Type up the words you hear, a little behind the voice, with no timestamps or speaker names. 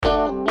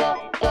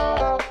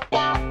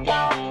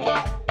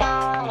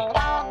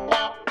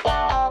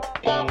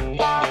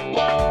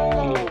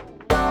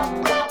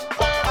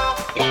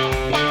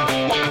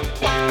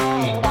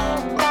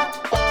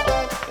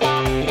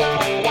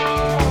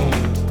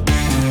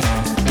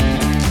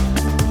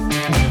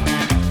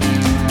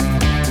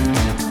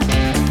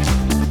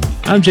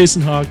I'm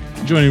Jason Hawk,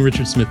 joining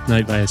Richard Smith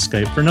tonight via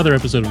Skype for another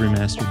episode of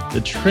Remastered,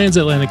 the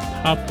transatlantic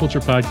pop culture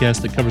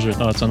podcast that covers our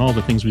thoughts on all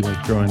the things we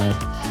liked growing up.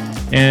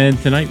 And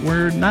tonight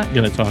we're not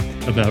going to talk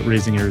about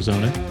Raising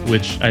Arizona,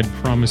 which I'd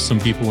promised some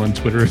people on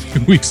Twitter a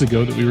few weeks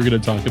ago that we were going to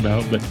talk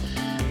about, but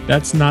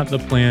that's not the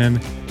plan.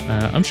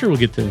 I'm sure we'll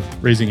get to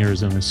Raising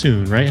Arizona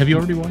soon, right? Have you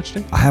already watched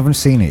it? I haven't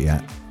seen it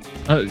yet.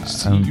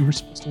 You were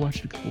supposed to watch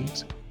it a couple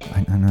weeks ago.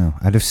 I know.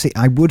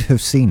 I would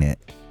have seen it.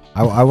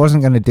 I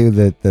wasn't going to do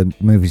the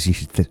movies you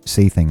should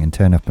see thing and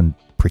turn up and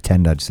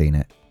pretend I'd seen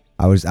it.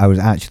 I was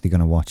actually going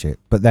to watch it,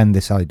 but then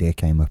this idea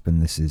came up,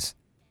 and this is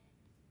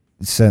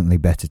certainly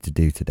better to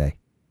do today.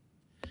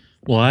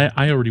 Well,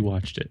 I already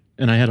watched it,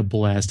 and I had a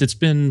blast. It's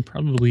been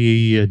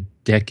probably a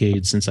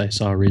decade since I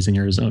saw Raising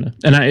Arizona,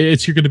 and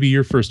it's going to be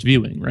your first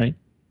viewing, right?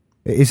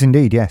 It is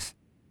indeed, yes.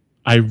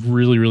 I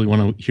really, really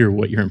want to hear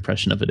what your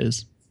impression of it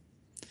is.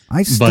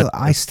 I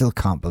still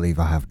can't believe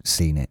I haven't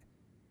seen it.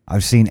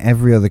 I've seen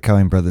every other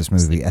Coen Brothers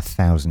movie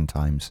 1,000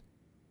 times.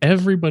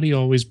 Everybody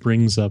always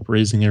brings up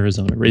Raising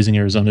Arizona. Raising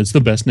Arizona. It's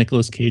the best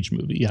Nicolas Cage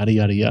movie, yada,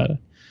 yada, yada.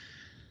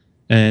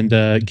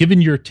 And given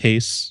your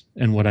tastes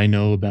and what I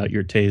know about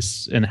your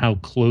tastes and how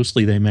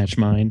closely they match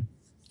mine,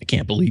 I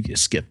can't believe you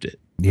skipped it.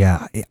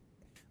 Yeah,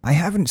 I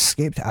haven't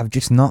skipped. I've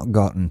just not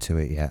gotten to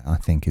it yet, I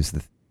think, is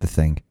the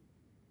thing.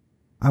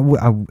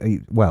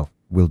 Well,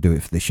 we'll do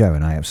it for the show,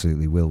 and I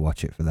absolutely will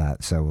watch it for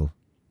that. So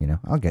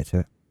I'll get to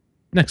it.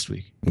 Next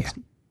week. Yeah.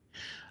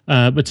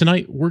 But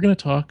tonight, we're going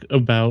to talk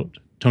about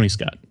Tony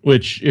Scott,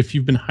 which, if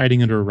you've been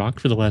hiding under a rock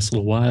for the last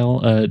little while,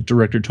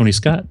 director Tony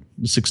Scott,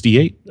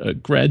 68, a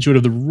graduate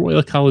of the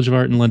Royal College of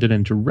Art in London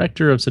and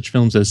director of such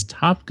films as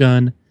Top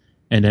Gun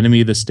and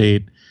Enemy of the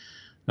State.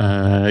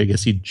 I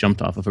guess he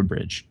jumped off of a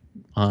bridge.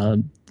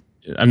 I'm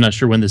not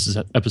sure when this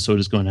episode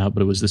is going out,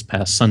 but it was this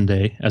past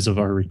Sunday as of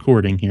our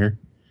recording here.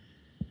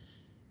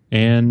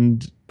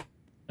 And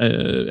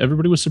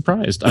everybody was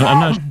surprised. I'm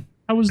not sure.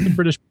 How has the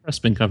British press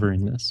been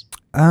covering this?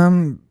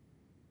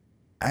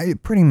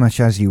 Pretty much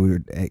as you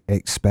would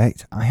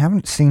expect. I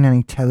haven't seen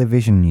any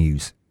television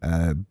news,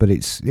 but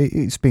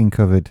it's been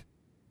covered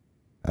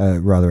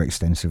rather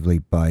extensively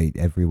by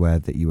everywhere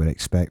that you would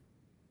expect.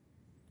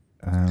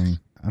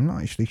 I'm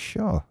not actually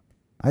sure.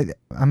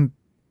 I'm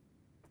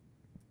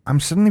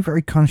suddenly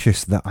very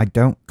conscious that I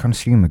don't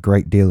consume a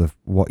great deal of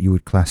what you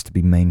would class to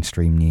be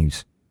mainstream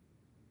news,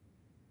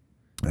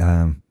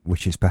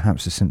 which is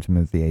perhaps a symptom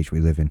of the age we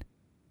live in,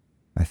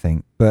 I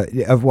think. But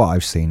of what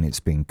I've seen,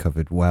 it's been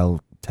covered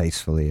well,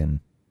 tastefully, and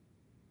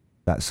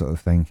that sort of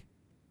thing.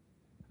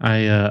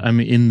 I'm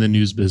in the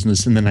news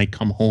business, and then I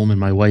come home and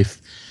my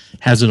wife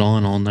has it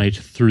on all night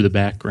through the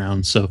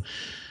background. So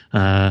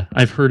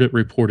I've heard it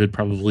reported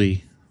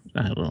probably,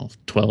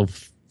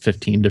 12,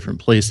 15 different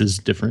places,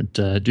 different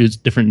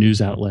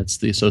news outlets,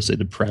 the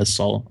Associated Press,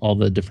 all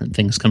the different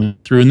things coming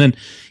through. And then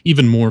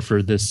even more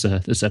for this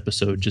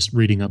episode, just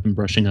reading up and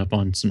brushing up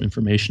on some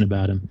information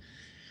about him.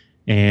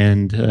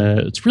 And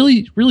it's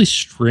really, really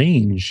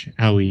strange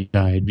how he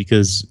died,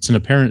 because it's an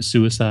apparent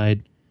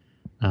suicide.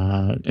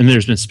 And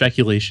there's been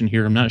speculation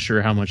here. I'm not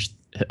sure how much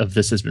of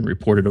this has been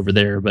reported over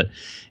there, but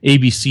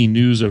ABC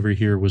News over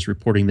here was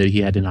reporting that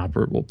he had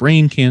inoperable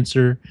brain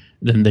cancer.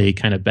 Then they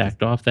kind of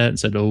backed off that and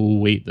said, oh,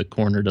 wait, the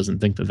coroner doesn't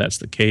think that that's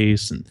the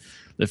case. And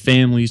the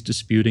family's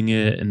disputing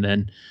it. And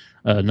then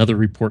another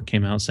report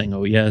came out saying,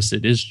 oh, yes,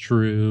 it is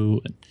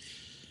true.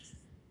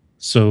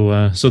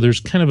 So there's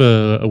kind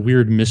of a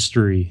weird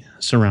mystery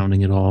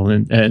surrounding it all,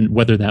 and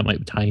whether that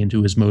might tie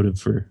into his motive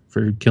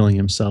for killing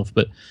himself.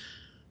 But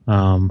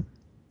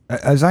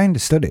as I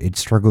understood it, he'd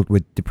struggled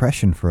with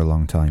depression for a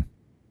long time.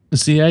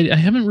 See, I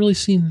haven't really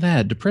seen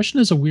that. Depression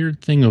is a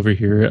weird thing over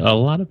here. A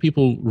lot of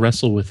people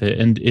wrestle with it,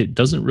 and it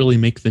doesn't really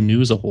make the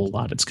news a whole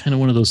lot. It's kind of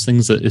one of those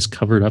things that is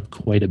covered up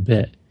quite a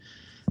bit.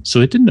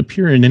 So it didn't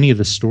appear in any of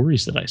the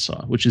stories that I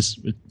saw,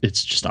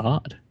 it's just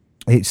odd.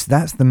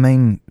 That's the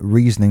main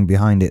reasoning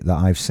behind it that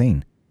I've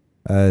seen.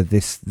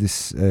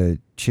 This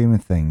tumor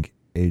thing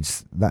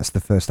that's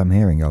the first I'm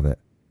hearing of it.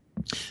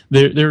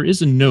 There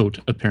is a note,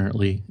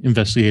 apparently,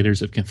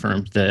 investigators have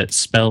confirmed, that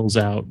spells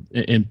out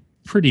in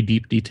pretty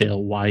deep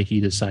detail why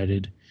he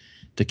decided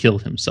to kill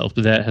himself,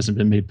 but that hasn't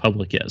been made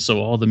public yet. So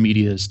all the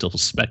media is still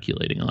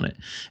speculating on it.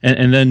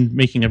 And then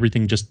making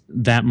everything just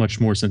that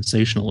much more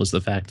sensational is the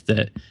fact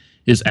that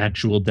his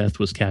actual death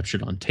was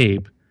captured on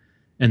tape.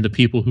 And the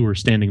people who were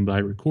standing by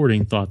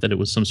recording thought that it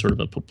was some sort of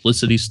a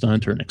publicity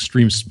stunt or an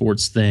extreme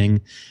sports thing.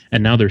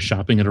 And now they're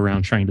shopping it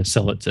around trying to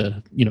sell it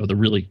to, the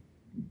really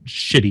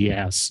shitty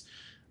ass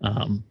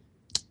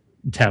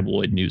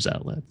tabloid news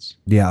outlets.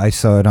 Yeah, I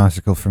saw an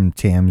article from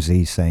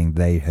TMZ saying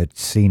they had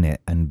seen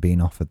it and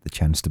been offered the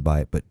chance to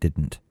buy it, but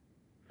didn't.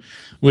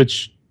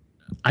 Which,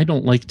 I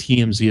don't like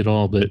TMZ at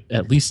all, but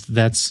at least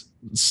that's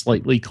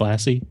slightly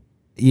classy.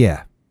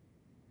 Yeah.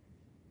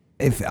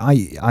 If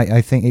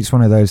I think it's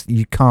one of those,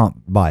 you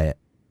can't buy it.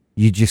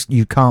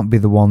 You can't be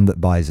the one that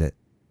buys it.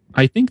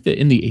 I think that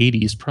in the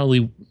 80s,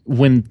 probably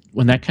when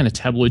that kind of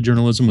tabloid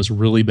journalism was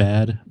really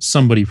bad,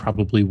 somebody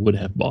probably would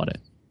have bought it.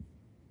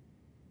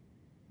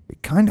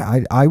 Kind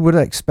of, I would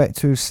expect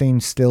to have seen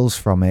stills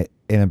from it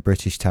in a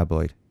British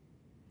tabloid.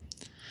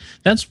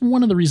 That's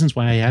one of the reasons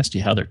why I asked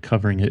you how they're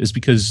covering it, is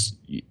because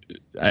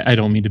I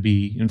don't mean to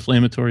be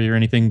inflammatory or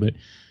anything, but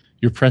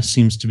your press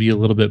seems to be a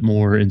little bit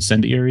more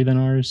incendiary than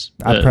ours.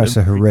 Our press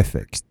are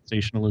horrific.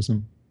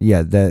 Sensationalism.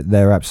 Yeah,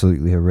 they're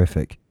absolutely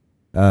horrific.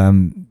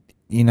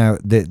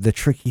 The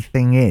tricky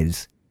thing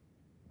is,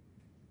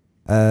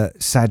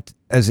 sad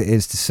as it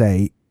is to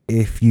say,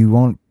 if you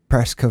want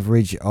press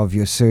coverage of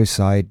your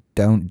suicide,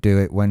 don't do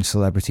it when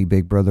Celebrity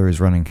Big Brother is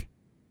running.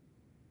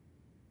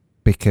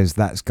 Because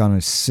that's going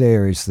to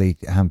seriously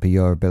hamper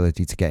your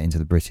ability to get into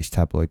the British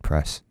tabloid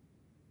press.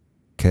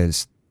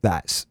 Because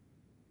that's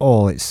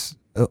all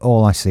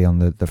I see on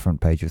the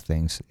front page of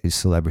things is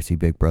Celebrity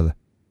Big Brother,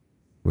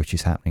 which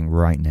is happening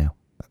right now,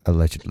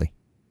 allegedly.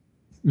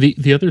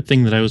 The other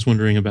thing that I was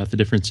wondering about the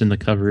difference in the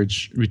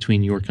coverage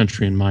between your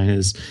country and mine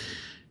is,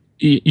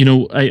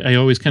 I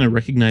always kind of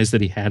recognized that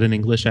he had an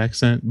English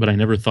accent, but I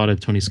never thought of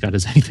Tony Scott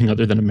as anything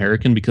other than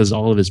American, because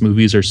all of his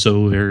movies are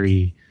so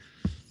very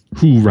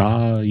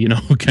hoorah,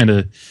 kind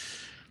of.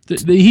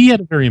 He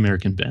had a very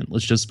American bent.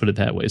 Let's just put it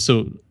that way.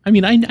 So, I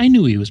mean, I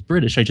knew he was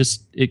British.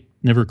 It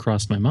never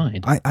crossed my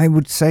mind. I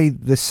would say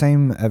the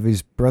same of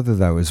his brother,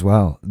 though, as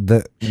well.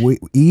 That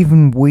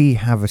we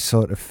have a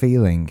sort of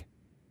feeling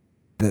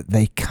that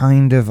they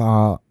kind of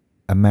are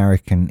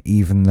American,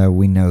 even though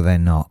we know they're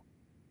not.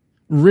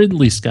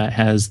 Ridley Scott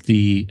has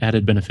the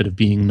added benefit of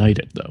being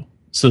knighted, though.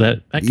 So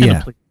that kind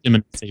of places him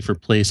in a safer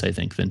place, I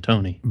think, than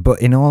Tony. But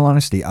in all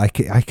honesty, I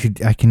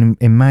can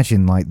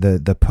imagine like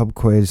the pub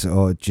quiz,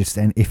 or just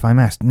if I'm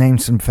asked name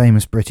some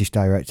famous British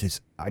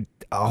directors, I'd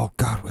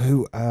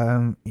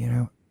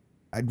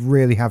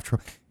really have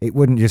trouble. It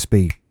wouldn't just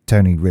be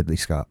Tony Ridley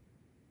Scott.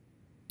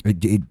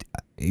 It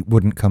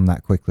wouldn't come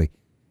that quickly,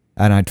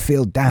 and I'd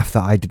feel daft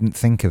that I didn't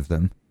think of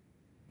them,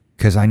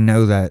 because I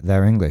know that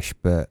they're English.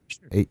 But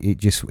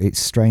it's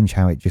strange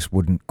how it just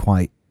wouldn't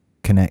quite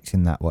connect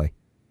in that way.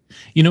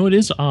 It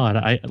is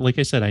odd. Like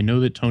I said, I know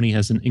that Tony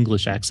has an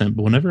English accent,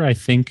 but whenever I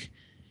think,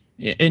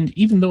 and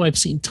even though I've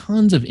seen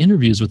tons of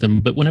interviews with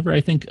him, but whenever I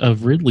think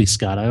of Ridley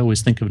Scott, I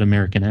always think of an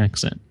American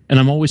accent. And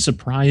I'm always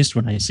surprised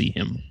when I see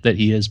him that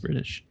he is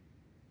British.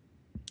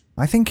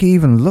 I think he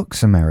even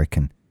looks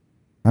American.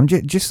 I'm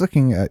just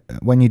looking at,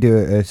 when you do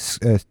a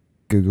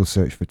Google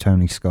search for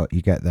Tony Scott,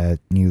 you get their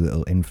new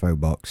little info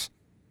box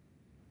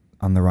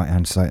on the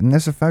right-hand side, and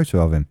there's a photo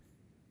of him.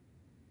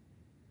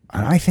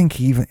 And I think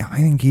he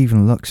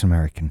even looks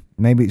American.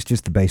 Maybe it's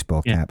just the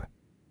baseball cap.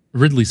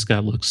 Ridley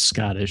Scott looks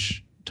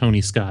Scottish. Tony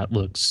Scott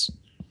looks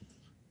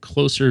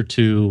closer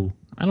to,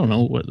 I don't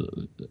know, what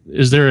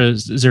is there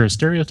a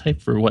stereotype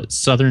for what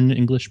Southern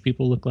English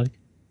people look like?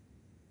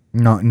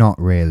 Not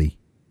really.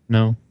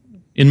 No.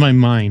 In my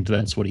mind,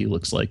 that's what he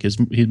looks like. He's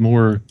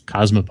more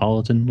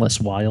cosmopolitan,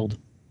 less wild.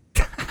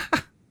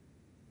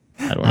 I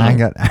don't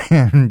know.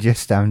 I'm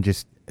just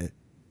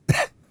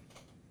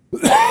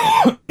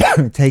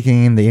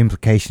taking in the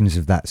implications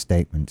of that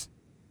statement.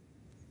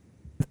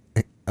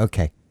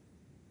 Okay.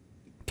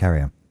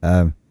 Carry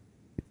on.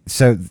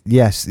 So,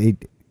 yes,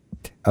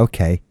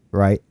 okay,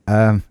 right.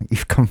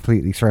 You've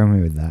completely thrown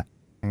me with that.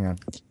 Hang on.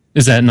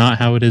 Is that not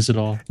how it is at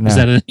all? No. Is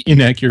that an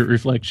inaccurate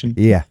reflection?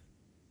 Yeah.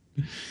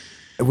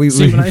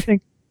 Okay,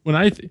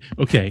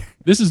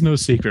 this is no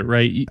secret,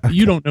 right?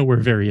 You don't know where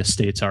various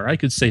states are. I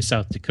could say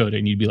South Dakota,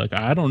 and you'd be like,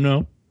 I don't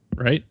know,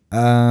 right?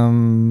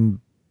 Some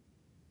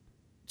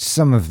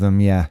of them,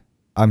 yeah.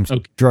 I'm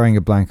drawing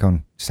a blank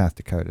on South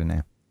Dakota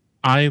now.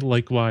 I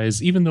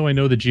likewise, even though I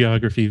know the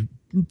geography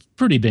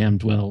pretty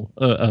damned well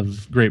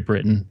of Great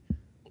Britain,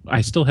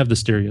 I still have the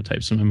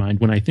stereotypes in my mind.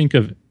 When I think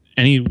of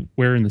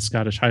anywhere in the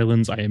Scottish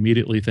Highlands, I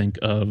immediately think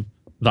of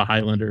the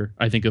Highlander.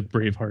 I think of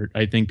Braveheart.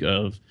 I think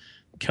of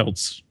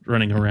Celts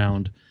running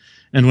around.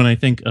 And when I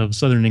think of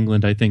Southern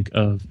England, I think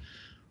of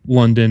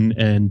London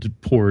and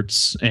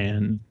ports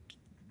and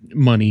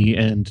money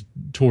and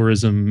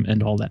tourism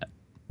and all that.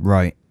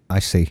 Right, I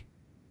see.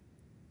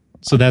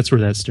 So that's where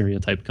that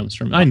stereotype comes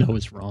from. I know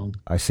it's wrong.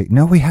 I see.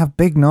 No, we have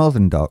big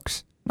northern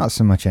docks. Not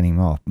so much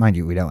anymore. Mind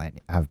you, we don't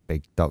have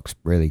big docks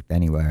really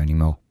anywhere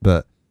anymore.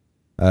 But,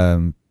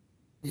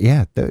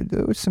 yeah,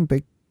 there was some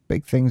big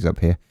things up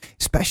here.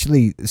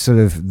 Especially sort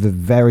of the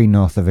very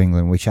north of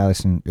England, which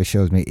Alison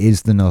assures me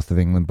is the north of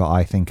England, but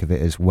I think of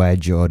it as where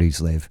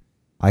Geordies live.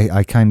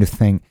 I kind of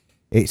think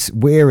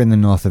we're in the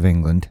north of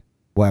England,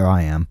 where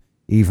I am,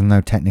 even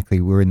though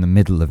technically we're in the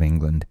middle of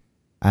England.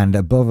 And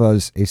above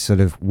us is sort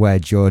of where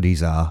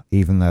Geordies are,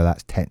 even though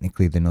that's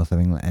technically the north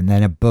of England. And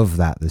then above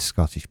that, there's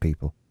Scottish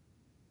people.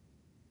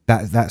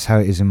 That's how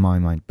it is in my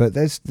mind. But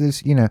there's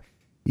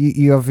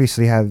you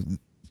obviously have,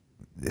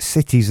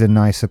 cities are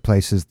nicer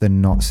places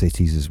than not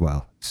cities as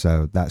well.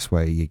 So that's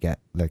where you get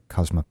the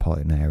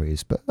cosmopolitan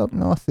areas. But up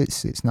north,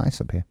 it's nice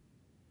up here.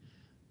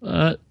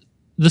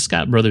 The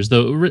Scott brothers,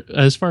 though,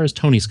 as far as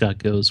Tony Scott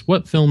goes,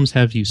 what films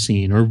have you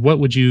seen, or what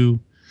would you?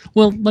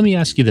 Well, let me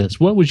ask you this: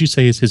 what would you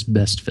say is his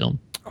best film?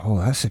 Oh,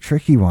 that's a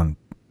tricky one.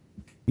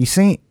 You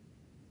see,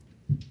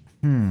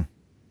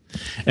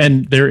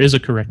 And there is a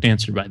correct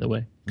answer, by the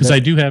way, because I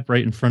There, do have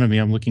right in front of me.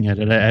 I'm looking at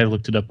it. I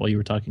looked it up while you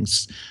were talking.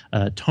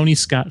 Tony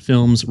Scott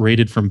films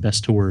rated from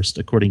best to worst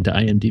according to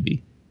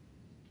IMDb.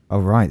 oh,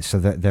 right. So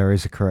that there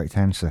is a correct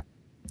answer.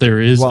 There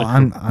is Well, a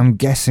I'm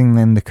guessing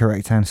then the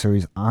correct answer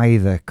is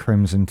either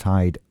Crimson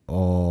Tide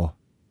or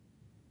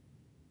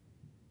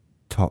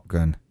Top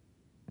Gun.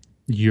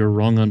 You're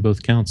wrong on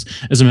both counts.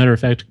 As a matter of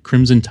fact,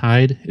 Crimson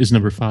Tide is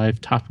number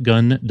 5. Top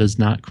Gun does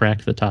not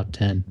crack the top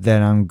 10.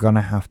 Then I'm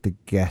gonna have to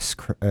guess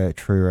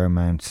True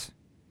Romance.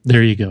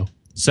 There you go.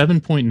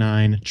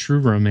 7.9. True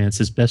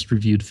Romance is best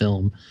reviewed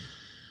film.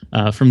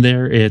 From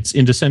there, it's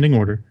in descending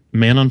order.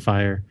 Man on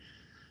Fire.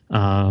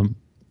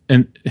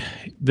 And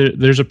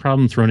there's a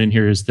problem thrown in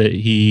here is that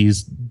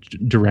he's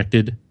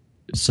directed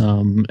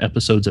some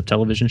episodes of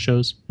television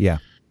shows. Yeah.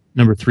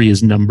 Number 3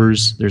 is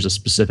Numbers. There's a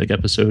specific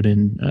episode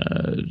in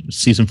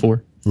season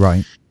 4.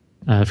 Right.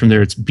 From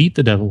there, it's Beat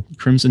the Devil,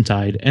 Crimson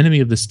Tide, Enemy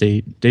of the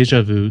State,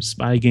 Deja Vu,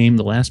 Spy Game,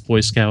 The Last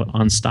Boy Scout,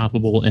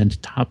 Unstoppable,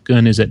 and Top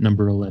Gun is at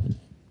number 11.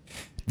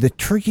 The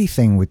tricky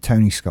thing with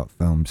Tony Scott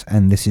films,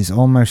 and this is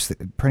almost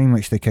pretty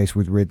much the case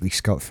with Ridley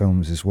Scott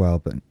films as well,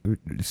 but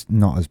it's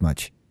not as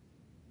much.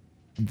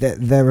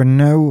 There are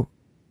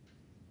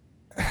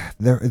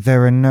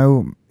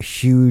no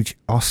huge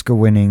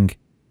Oscar-winning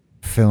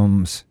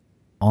films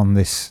on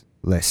this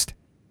list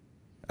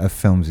of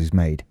films he's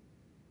made.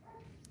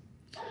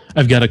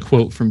 I've got a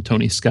quote from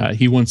Tony Scott.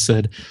 He once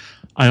said,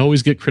 I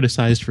always get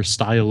criticized for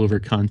style over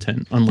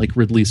content, unlike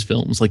Ridley's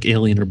films like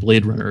Alien or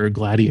Blade Runner or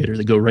Gladiator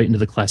that go right into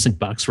the classic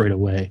box right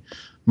away.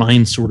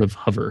 Mine sort of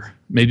hover.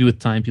 Maybe with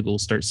time people will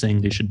start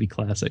saying they should be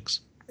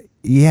classics.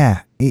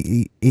 Yeah,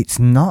 it's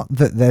not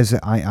that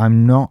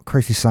I'm not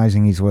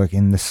criticizing his work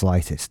in the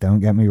slightest. Don't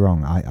get me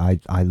wrong.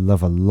 I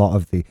love a lot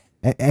of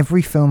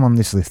every film on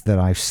this list that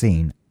I've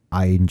seen,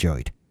 I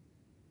enjoyed,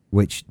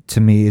 which to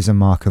me is a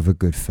mark of a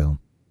good film.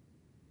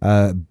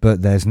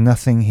 But there's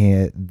nothing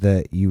here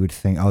that you would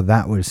think, oh,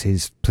 that was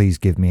his please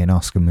give me an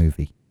Oscar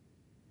movie.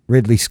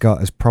 Ridley Scott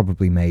has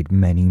probably made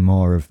many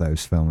more of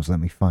those films.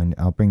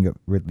 I'll bring up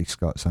Ridley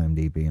Scott's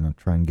IMDb and I'll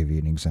try and give you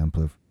an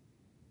example of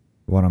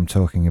what I'm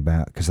talking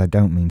about, because I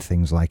don't mean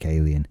things like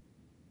Alien.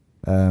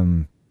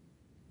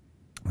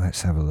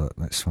 Let's have a look.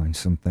 Let's find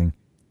something.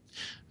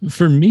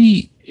 For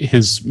me,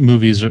 his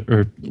movies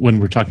are when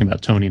we're talking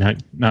about Tony,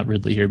 not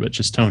Ridley here, but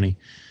just Tony,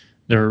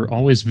 they're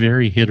always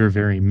very hit or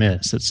very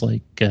miss. It's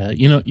like I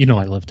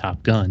love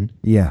Top Gun.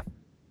 Yeah.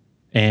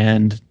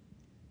 And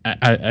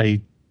I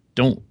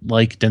don't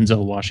like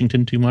Denzel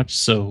Washington too much,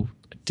 so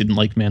I didn't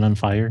like Man on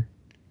Fire.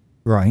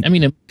 Right. I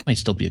mean, it might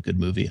still be a good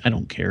movie. I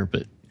don't care,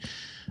 but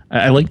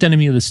I liked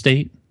Enemy of the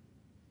State.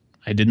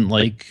 I didn't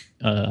like.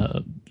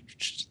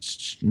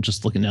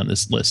 Just looking down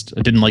this list,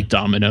 I didn't like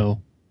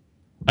Domino.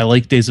 I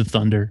like Days of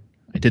Thunder.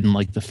 I didn't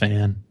like The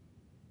Fan.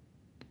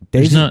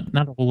 There's not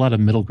a whole lot of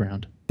middle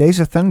ground. Days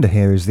of Thunder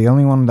here is the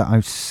only one that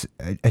I've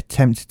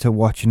attempted to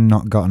watch and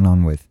not gotten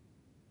on with.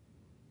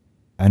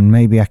 And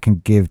maybe I can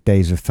give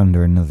Days of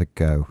Thunder another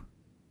go.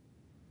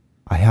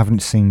 I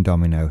haven't seen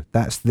Domino.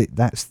 That's the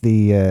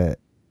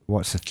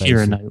what's the face?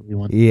 Keira Knightley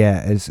one.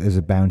 Yeah, as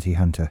a bounty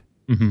hunter.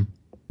 Mm-hmm.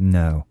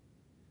 No,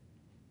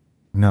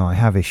 I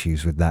have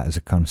issues with that as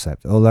a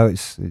concept. Although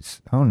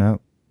it's oh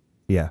no,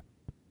 yeah,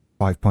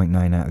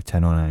 5.9 out of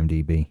 10 on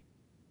IMDb.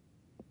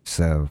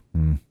 So,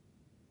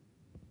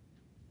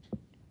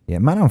 yeah,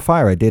 Man on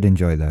Fire I did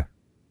enjoy though.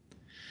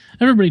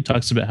 Everybody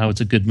talks about how it's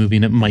a good movie,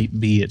 and it might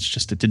be. It's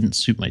just it didn't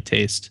suit my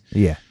taste.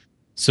 Yeah.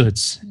 So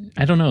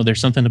I don't know.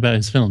 There's something about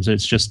his films.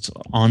 It's just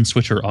on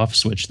switch or off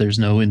switch. There's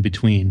no in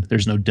between.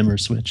 There's no dimmer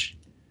switch.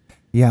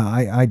 Yeah,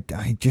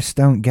 I just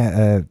don't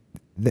get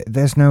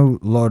there's no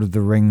Lord of the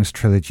Rings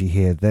trilogy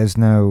here. There's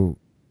no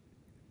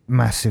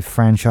massive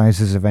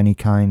franchises of any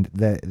kind.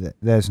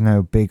 There's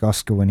no big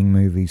Oscar-winning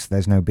movies.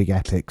 There's no big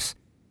epics.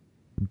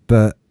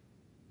 But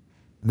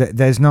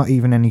there's not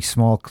even any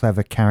small,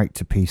 clever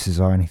character pieces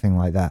or anything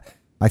like that.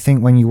 I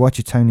think when you watch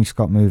a Tony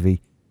Scott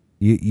movie,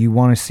 you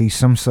want to see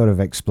some sort of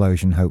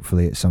explosion,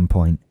 hopefully, at some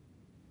point.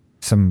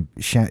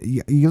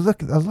 You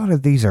look at a lot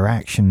of these are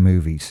action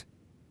movies.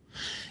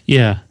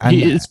 Yeah,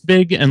 it's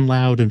big and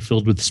loud and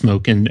filled with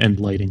smoke and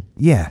lighting.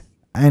 Yeah,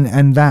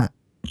 and that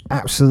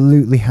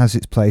absolutely has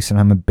its place, and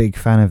I'm a big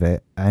fan of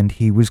it, and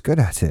he was good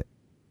at it.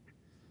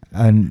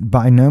 And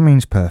by no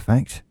means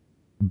perfect,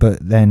 but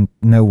then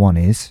no one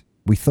is.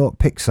 We thought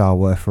Pixar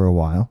were for a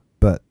while,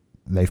 but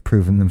they've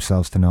proven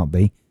themselves to not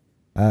be.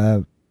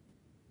 And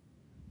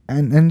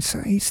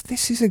so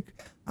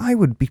I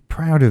would be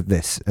proud of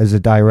this as a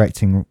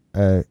directing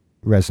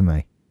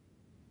resume.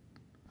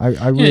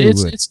 I really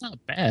would. It's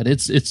not bad.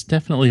 It's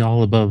definitely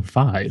all above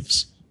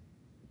fives.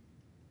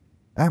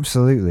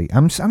 Absolutely.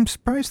 I'm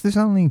surprised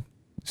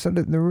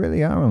there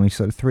really are only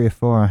sort of 3 or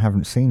 4 I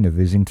haven't seen of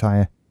his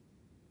entire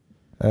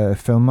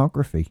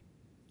filmography.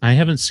 I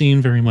haven't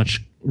seen very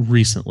much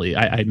recently.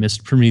 I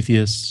missed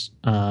Prometheus.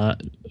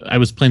 I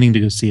was planning to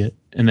go see it,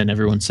 and then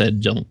everyone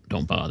said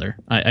don't bother.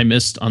 I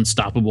missed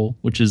Unstoppable,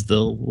 which is the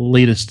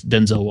latest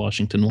Denzel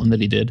Washington one that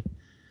he did.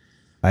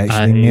 I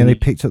actually nearly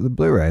picked up the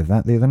Blu-ray of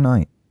that the other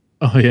night.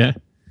 Oh yeah,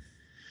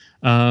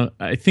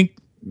 I think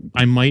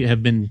I might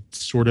have been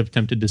sort of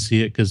tempted to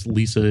see it because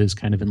Lisa is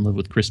kind of in love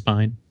with Chris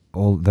Pine.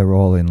 They're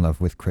all in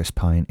love with Chris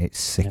Pine. It's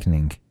Yeah.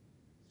 sickening.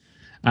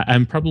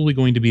 I'm probably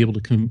going to be able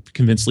to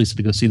convince Lisa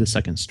to go see the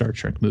second Star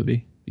Trek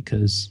movie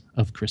because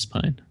of Chris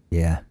Pine.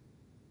 Yeah.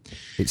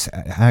 It's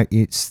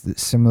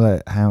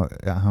similar how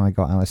I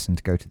got Alison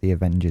to go to the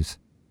Avengers.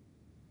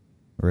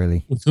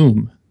 Really. With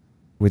whom?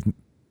 With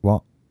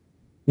what?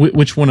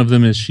 Which one of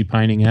them is she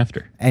pining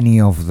after? Any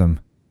of them.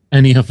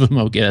 Any of them?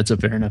 Okay, that's a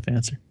fair enough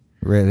answer.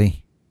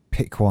 Really.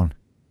 Pick one.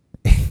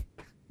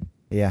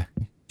 Yeah.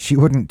 She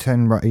wouldn't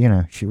turn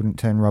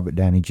Robert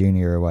Downey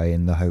Jr. away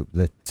in the hope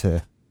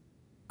that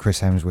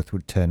Chris Hemsworth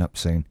would turn up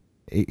soon.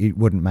 It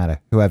wouldn't matter.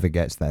 Whoever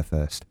gets there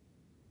first.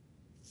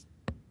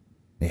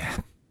 Yeah.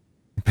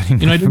 I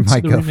didn't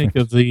see the remake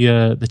of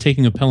the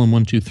Taking of Pelham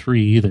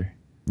 123 either.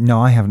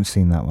 No, I haven't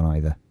seen that one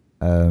either.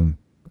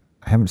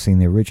 I haven't seen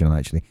the original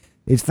actually.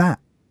 Is that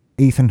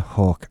Ethan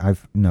Hawke?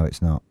 No,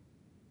 it's not.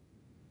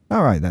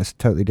 All right, that's a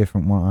totally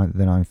different one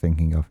than I'm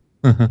thinking of.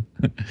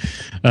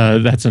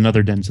 That's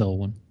another Denzel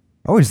one.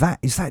 Oh, is that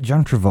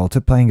John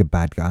Travolta playing a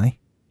bad guy?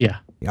 Yeah.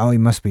 Oh, he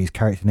must be. His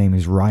character name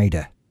is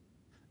Ryder.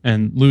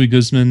 And Louis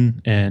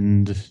Guzman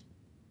and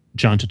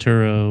John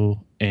Turturro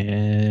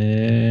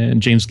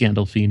and James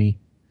Gandolfini.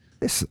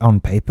 This, on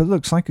paper,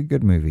 looks like a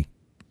good movie.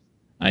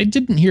 I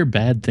didn't hear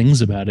bad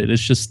things about it.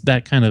 It's just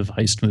that kind of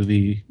heist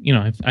movie.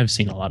 I've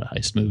seen a lot of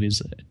heist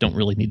movies. I don't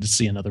really need to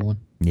see another one.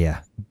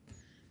 Yeah.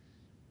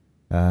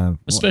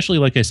 Especially,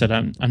 like I said,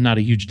 I'm not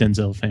a huge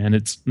Denzel fan.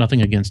 It's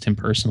nothing against him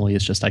personally.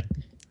 It's just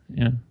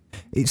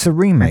it's a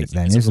remake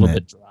then, isn't it? It's a little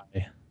bit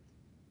dry.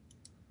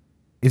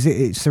 Is it?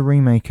 It's a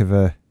remake of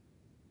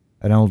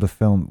an older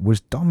film. Was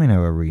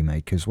Domino a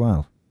remake as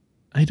well?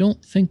 I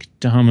don't think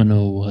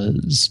Domino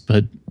was,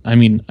 but I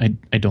mean,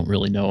 I don't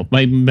really know.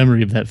 My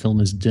memory of that film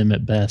is dim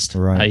at best.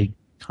 Right. I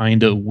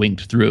kind of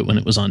winked through it when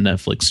it was on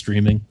Netflix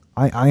streaming.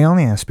 I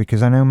only asked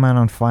because I know Man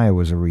on Fire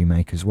was a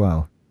remake as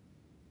well,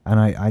 and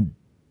I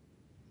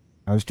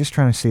was just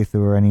trying to see if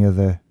there were any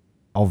other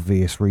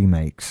obvious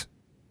remakes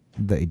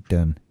that he'd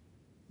done.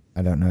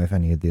 I don't know if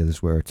any of the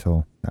others were at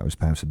all. That was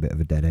perhaps a bit of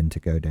a dead end to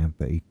go down,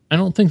 but I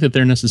don't think that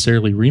they're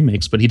necessarily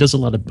remakes, but he does a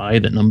lot of by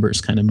the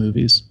numbers kind of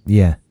movies.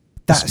 Yeah.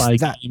 Spy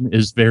Game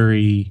is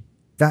very,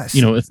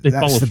 if they that's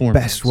follow the form.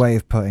 best way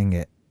of putting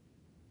it,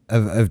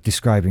 of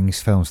describing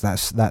his films.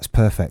 That's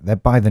perfect. They're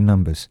by the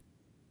numbers.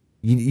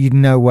 You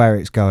know where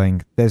it's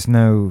going. There's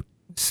no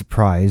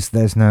surprise.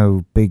 There's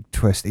no big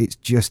twist. It's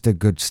just a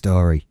good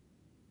story.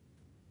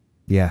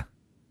 Yeah,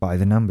 by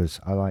the numbers.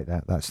 I like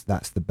that.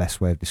 That's the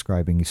best way of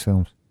describing his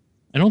films.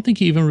 I don't think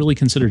he even really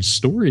considered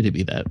story to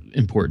be that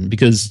important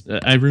because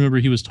I remember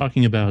he was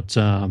talking about,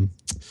 what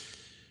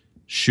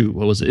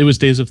was it? It was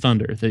Days of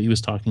Thunder that he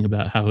was talking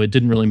about how it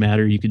didn't really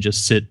matter. You could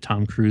just sit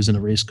Tom Cruise in a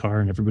race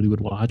car and everybody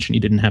would watch and you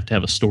didn't have to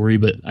have a story,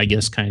 but I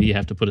guess kind of you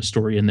have to put a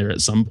story in there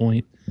at some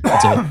point.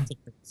 It's a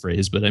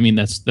phrase, but I mean,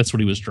 that's what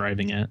he was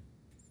driving at.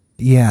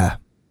 Yeah.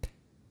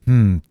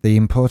 The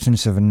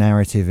importance of a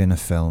narrative in a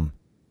film.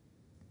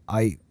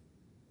 I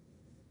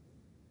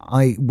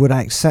would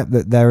accept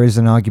that there is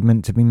an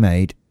argument to be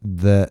made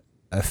that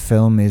a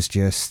film is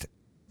just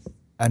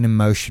an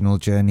emotional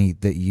journey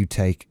that you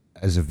take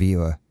as a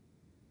viewer.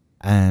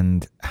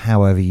 And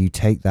however you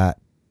take that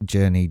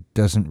journey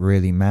doesn't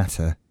really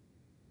matter,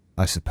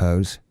 I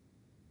suppose.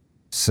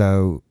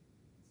 So,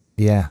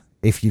 yeah,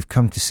 if you've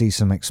come to see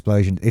some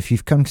explosions, if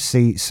you've come to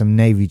see some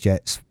Navy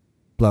jets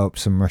blow up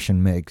some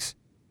Russian MiGs,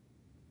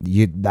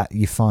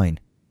 you're fine.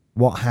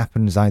 What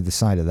happens either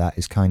side of that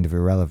is kind of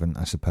irrelevant,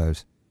 I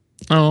suppose.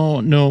 Oh,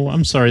 no,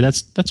 I'm sorry.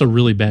 That's a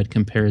really bad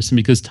comparison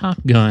because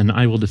Top Gun,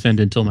 I will defend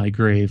until my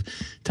grave.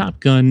 Top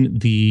Gun,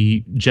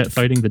 the jet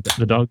fighting,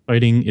 the dog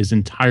fighting is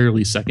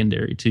entirely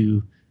secondary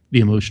to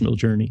the emotional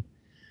journey.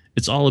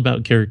 It's all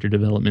about character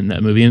development in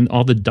that movie, and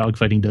all the dog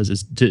fighting does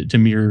is to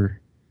mirror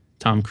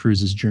Tom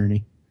Cruise's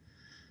journey.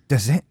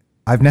 Does it?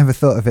 I've never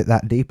thought of it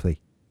that deeply.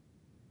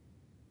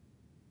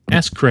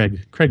 Ask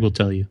Craig. Craig will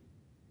tell you.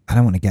 I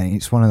don't want to get it.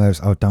 It's one of those,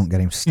 don't get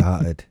him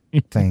started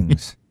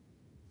things.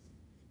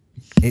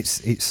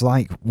 It's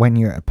like when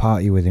you're at a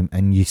party with him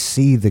and you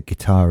see the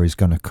guitar is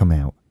going to come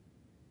out.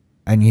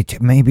 And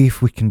maybe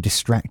if we can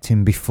distract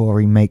him before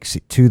he makes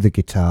it to the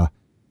guitar,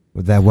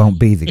 there won't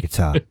be the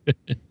guitar.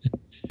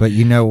 But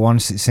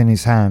once it's in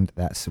his hand,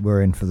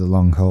 we're in for the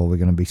long haul. We're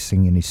going to be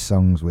singing his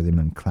songs with him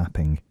and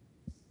clapping.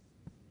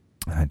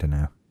 I don't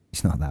know.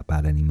 It's not that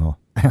bad anymore.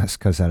 That's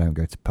because I don't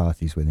go to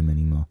parties with him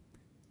anymore.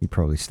 He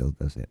probably still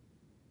does it.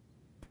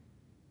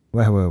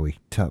 Where were we?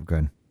 Top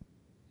Gun.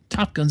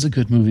 Top Gun's a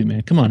good movie,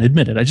 man. Come on,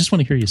 admit it. I just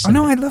want to hear you say it. Oh,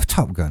 no, it. I love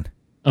Top Gun.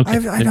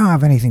 Okay. I don't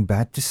have anything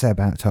bad to say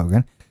about Top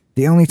Gun.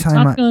 The only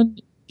time Top Gun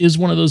is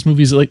one of those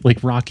movies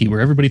like Rocky, where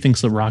everybody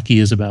thinks that Rocky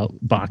is about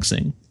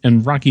boxing.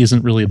 And Rocky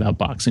isn't really about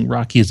boxing.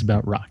 Rocky is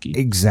about Rocky.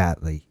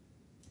 Exactly.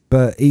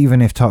 But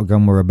even if Top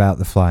Gun were about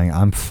the flying,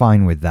 I'm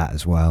fine with that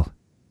as well,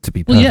 to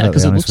be perfectly honest with you. Yeah,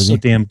 because it looks so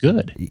damn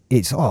good.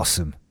 It's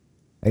awesome.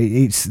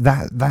 It's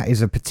that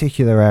is a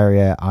particular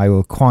area I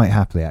will quite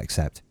happily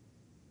accept.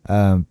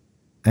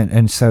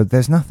 And so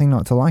there's nothing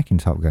not to like in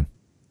Top Gun.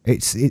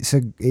 It's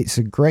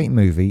a great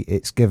movie.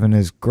 It's given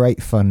us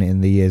great fun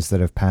in the years that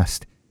have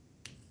passed.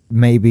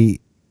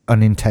 Maybe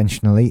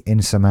unintentionally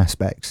in some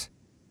aspects.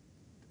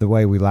 The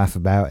way we laugh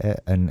about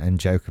it and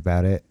joke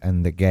about it,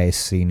 and the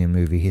gayest scene in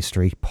movie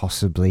history,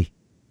 possibly.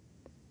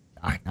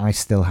 I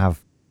still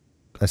have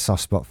a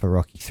soft spot for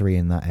Rocky 3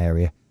 in that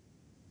area.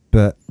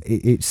 But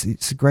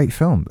it's a great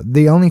film.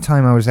 The only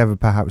time I was ever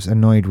perhaps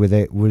annoyed with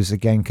it was,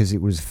 again, because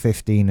it was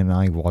 15 and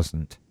I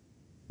wasn't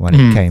when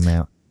it came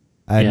out.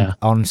 And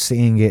on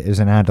seeing it as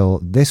an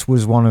adult, this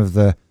was one of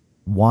the,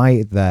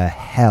 why the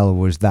hell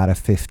was that a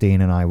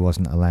 15 and I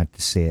wasn't allowed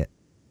to see it?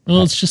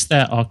 Well, it's just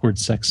that awkward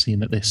sex scene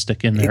that they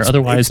stick in there. It's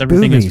Otherwise,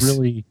 everything boobies. is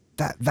really...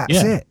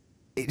 That's it.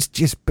 It's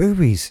just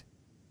boobies.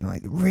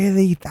 Like,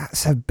 really?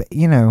 That's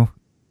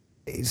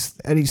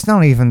it's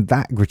not even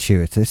that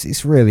gratuitous.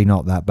 It's really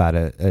not that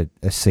bad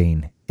a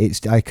scene.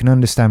 I can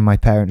understand my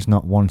parents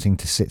not wanting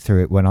to sit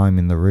through it when I'm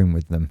in the room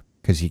with them,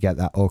 because you get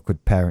that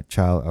awkward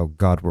parent-child, oh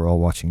God, we're all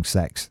watching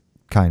sex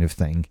kind of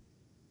thing.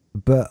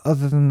 But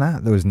other than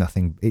that, there was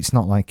nothing. It's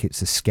not like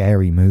it's a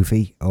scary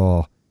movie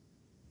or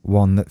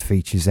one that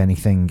features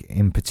anything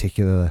in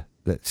particular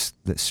that's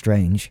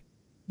strange.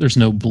 There's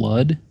no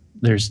blood.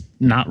 There's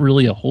not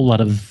really a whole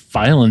lot of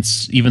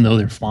violence, even though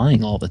they're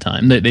flying all the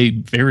time. They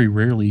very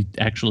rarely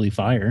actually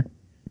fire.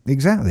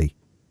 Exactly.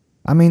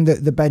 I mean,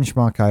 the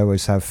benchmark I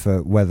always have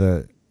for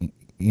whether,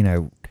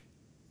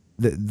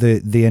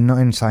 the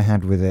annoyance I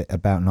had with it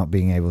about not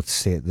being able to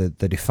see it,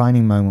 the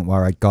defining moment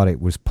where I got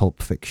it was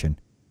Pulp Fiction.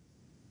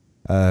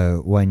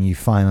 When you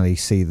finally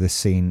see the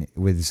scene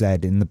with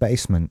Zed in the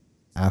basement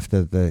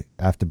after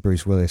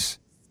Bruce Willis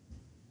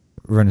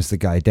runs the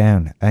guy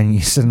down, and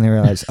you suddenly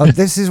realize, oh,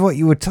 this is what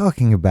you were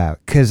talking about,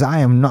 because I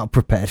am not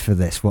prepared for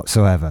this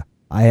whatsoever.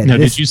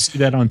 Did you see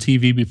that on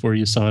TV before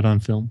you saw it on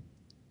film?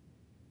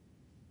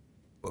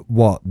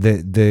 What?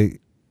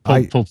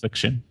 Pulp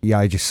Fiction. Yeah,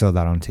 I just saw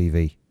that on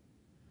TV.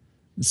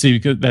 See,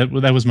 because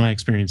that was my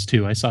experience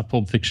too. I saw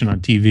Pulp Fiction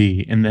on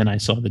TV, and then I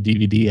saw the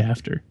DVD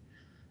after.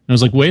 And I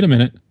was like, wait a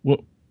minute.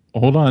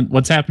 Hold on.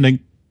 What's happening?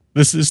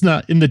 This is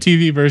not in the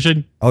TV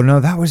version. Oh, no,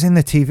 that was in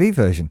the TV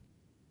version.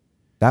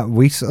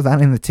 We saw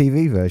that in the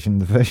TV version.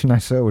 The version I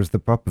saw was the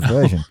proper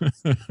version.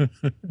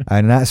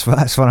 And that's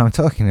what I'm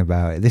talking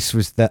about. This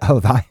was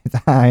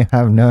I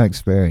have no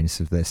experience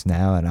of this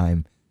now,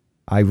 and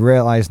I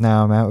realize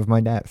now I'm out of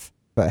my depth.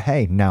 But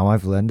hey, now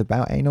I've learned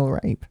about anal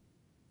rape.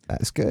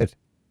 That's good.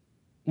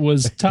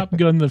 Was Top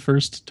Gun the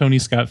first Tony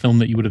Scott film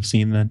that you would have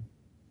seen then?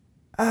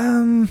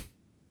 I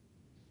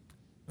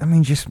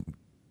mean,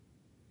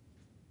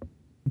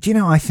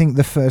 I think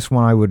the first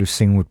one I would have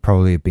seen would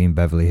probably have been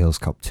Beverly Hills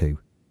Cop 2.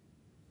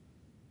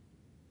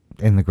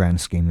 In the grand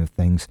scheme of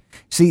things.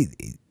 See,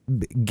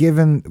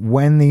 given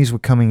when these were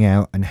coming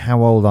out and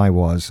how old I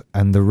was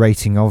and the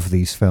rating of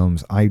these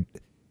films, I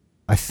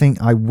think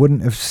I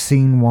wouldn't have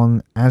seen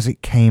one as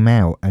it came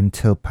out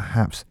until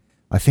perhaps,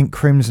 I think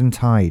Crimson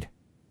Tide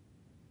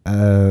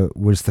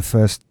was the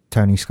first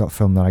Tony Scott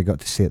film that I got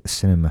to see at the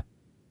cinema.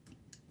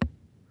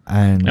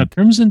 And now,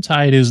 Crimson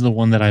Tide is the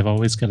one that I've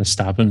always got to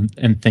stop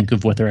and think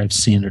of whether I've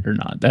seen it or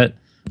not. That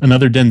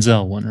another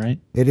Denzel one, right?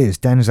 It is.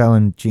 Denzel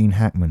and Gene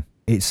Hackman.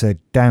 It's a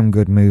damn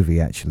good movie,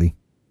 actually.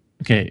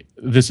 Okay,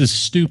 this is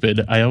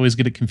stupid. I always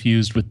get it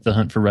confused with The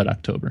Hunt for Red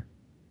October.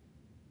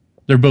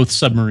 They're both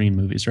submarine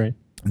movies, right?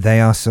 They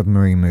are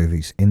submarine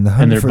movies. In The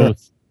Hunt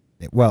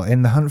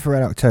for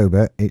Red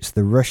October, it's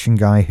the Russian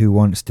guy who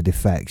wants to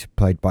defect,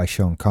 played by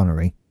Sean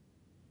Connery.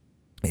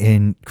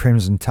 In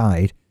Crimson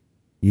Tide,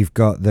 you've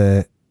got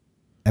the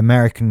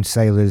American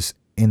sailors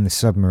in the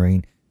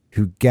submarine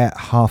who get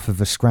half of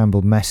a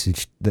scrambled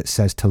message that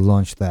says to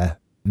launch their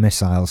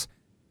missiles.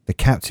 The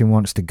captain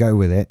wants to go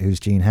with it, who's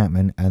Gene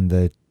Hackman, and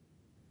the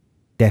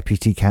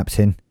deputy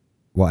captain,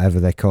 whatever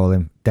they call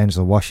him,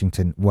 Denzel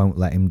Washington, won't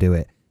let him do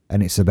it.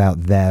 And it's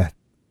about their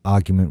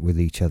argument with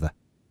each other.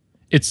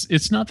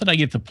 It's not that I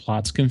get the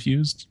plots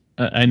confused.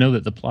 I know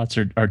that the plots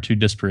are two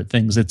disparate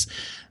things. It's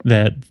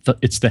that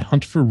it's the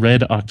Hunt for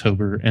Red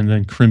October and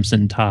then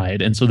Crimson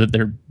Tide, and so that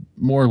they're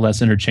more or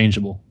less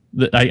interchangeable.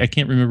 I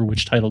can't remember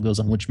which title goes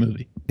on which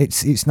movie.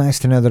 It's nice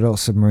to know that all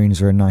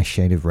submarines are a nice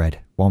shade of red,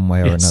 one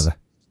way or another.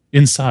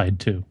 Inside,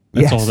 too.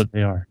 That's all that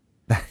they are.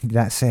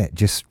 That's it.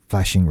 Just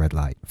flashing red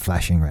light.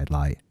 Flashing red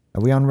light.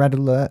 Are we on red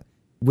alert?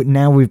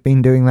 Now we've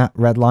been doing that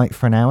red light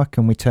for an hour.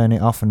 Can we turn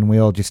it off and we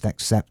all just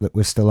accept that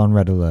we're still on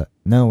red alert?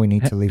 No, we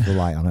need to leave the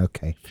light on.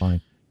 Okay, fine.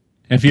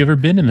 Have you ever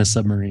been in a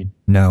submarine?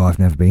 No, I've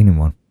never been in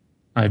one.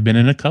 I've been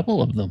in a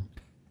couple of them.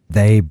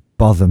 They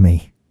bother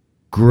me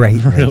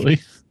greatly. Really?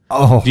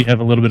 Oh. Do you have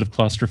a little bit of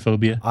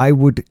claustrophobia? I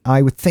would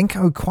think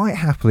I would quite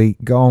happily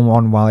go on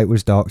one while it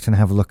was docked and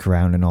have a look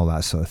around and all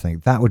that sort of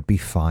thing. That would be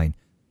fine.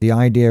 The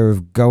idea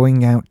of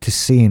going out to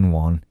sea in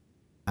one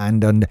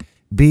and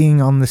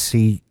being on the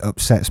sea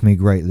upsets me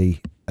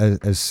greatly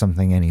as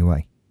something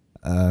anyway.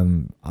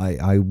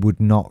 I would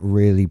not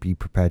really be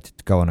prepared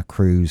to go on a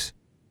cruise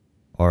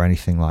or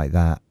anything like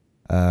that.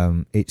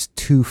 It's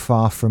too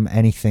far from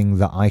anything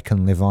that I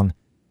can live on,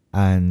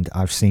 and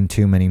I've seen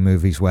too many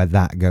movies where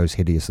that goes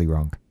hideously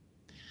wrong.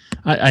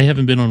 I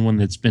haven't been on one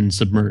that's been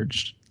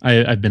submerged.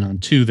 I've been on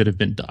two that have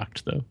been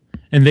docked though,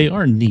 and they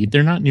are neat.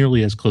 They're not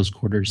nearly as close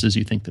quarters as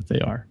you think that they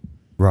are.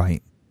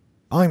 Right.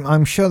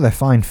 I'm sure they're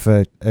fine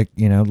for like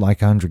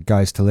 100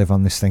 guys to live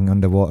on this thing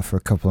underwater for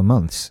a couple of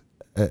months,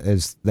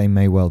 as they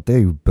may well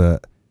do.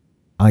 But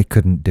I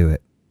couldn't do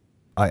it.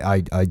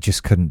 I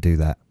just couldn't do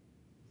that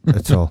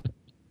at all.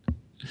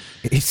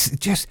 It's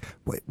just,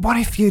 what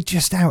if you're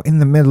just out in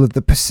the middle of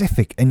the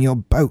Pacific and your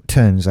boat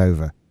turns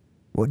over?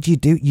 What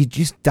do? You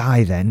just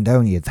die then,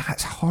 don't you?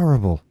 That's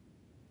horrible.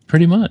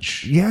 Pretty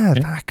much. Yeah,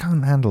 I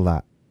can't handle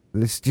that.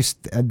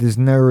 There's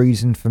no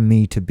reason for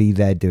me to be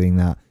there doing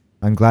that.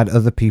 I'm glad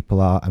other people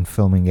are and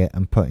filming it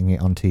and putting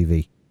it on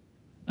TV.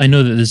 I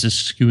know that this is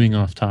skewing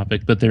off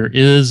topic, but there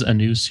is a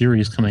new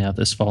series coming out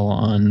this fall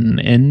on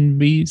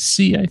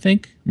NBC, I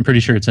think. I'm pretty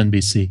sure it's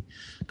NBC,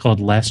 called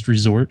Last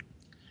Resort.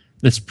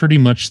 That's pretty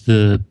much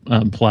the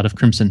plot of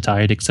Crimson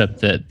Tide, except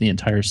that the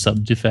entire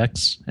sub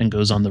defects and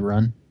goes on the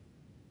run.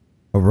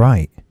 All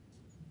right.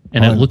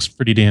 And it looks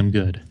pretty damn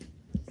good.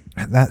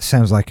 That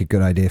sounds like a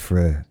good idea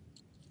for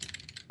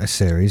a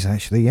series,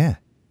 actually, yeah.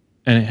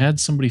 And it had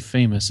somebody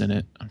famous in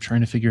it. I'm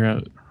trying to figure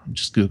out. I'm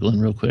just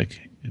Googling real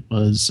quick. It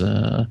was,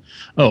 Scott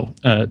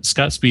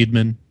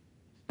Speedman,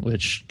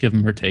 which, give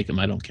him or take him,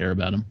 I don't care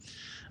about him.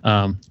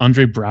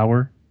 Andre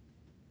Brower,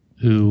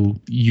 who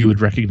you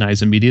would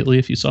recognize immediately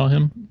if you saw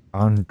him.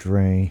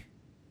 Andre.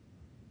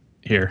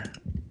 Here.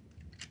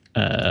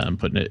 I'm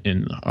putting it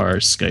in our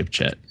Skype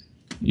chat.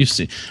 You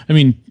see. I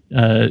mean,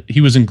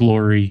 he was in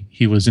Glory.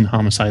 He was in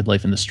Homicide: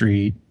 Life in the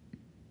Street.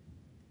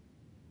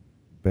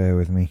 Bear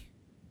with me.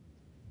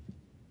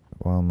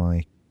 While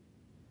my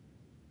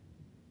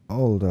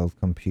old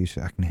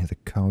computer, I can hear the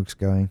cogs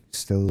going.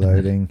 Still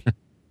loading.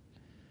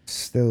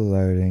 Still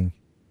loading.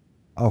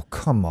 Oh,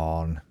 come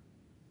on.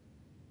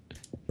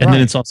 And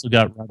then it's also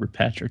got Robert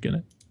Patrick in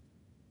it.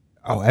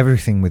 Oh,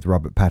 everything with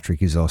Robert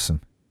Patrick is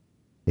awesome.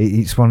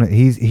 He's one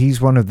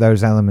of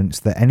those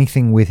elements that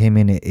anything with him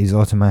in it is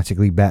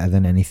automatically better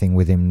than anything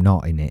with him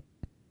not in it.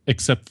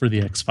 Except for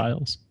the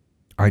X-Files.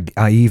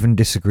 I even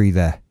disagree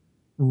there.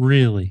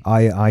 Really?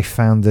 I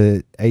found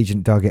the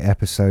Agent Doggett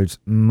episodes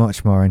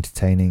much more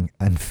entertaining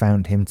and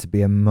found him to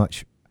be a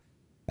much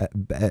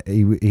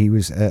he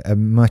was a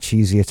much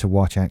easier to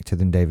watch actor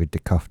than David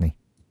Duchovny.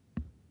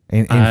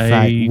 In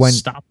fact, when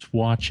stopped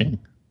watching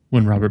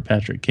when Robert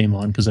Patrick came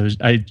on because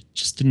I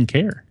just didn't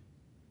care.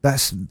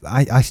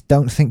 I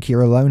don't think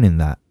you're alone in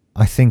that.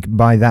 I think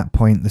by that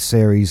point the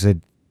series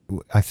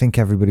I think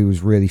everybody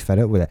was really fed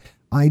up with it.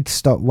 I'd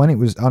stopped when it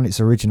was on its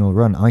original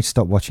run. I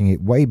stopped watching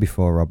it way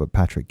before Robert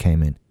Patrick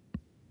came in,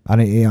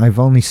 and I've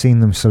only seen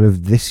them sort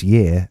of this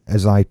year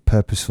as I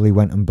purposefully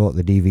went and bought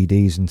the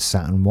DVDs and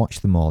sat and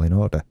watched them all in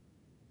order,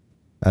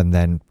 and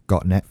then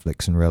got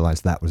Netflix and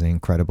realised that was an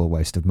incredible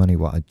waste of money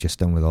what I'd just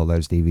done with all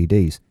those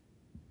DVDs.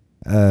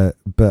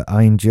 But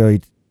I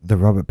enjoyed the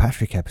Robert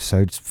Patrick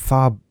episodes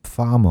far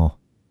more.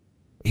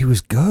 He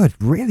was good,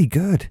 really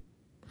good.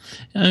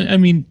 I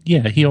mean,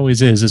 yeah, he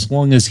always is, as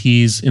long as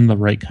he's in the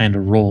right kind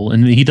of role.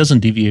 And he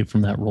doesn't deviate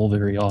from that role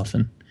very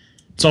often.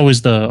 It's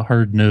always the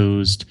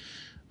hard-nosed,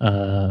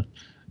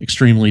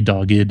 extremely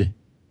dogged,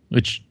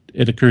 which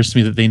it occurs to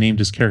me that they named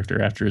his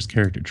character after his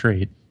character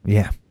trait.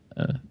 Yeah.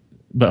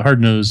 But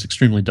hard-nosed,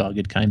 extremely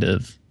dogged kind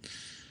of,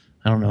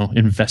 I don't know,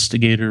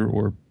 investigator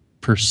or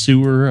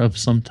pursuer of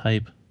some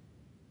type.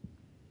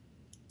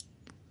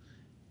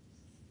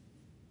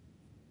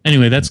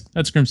 Anyway,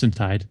 that's Crimson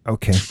Tide.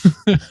 Okay.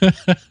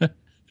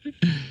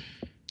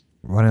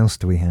 What else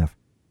do we have?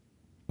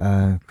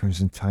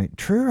 Crimson Tide,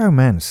 True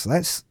Romance.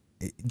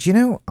 Do you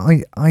know?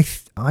 I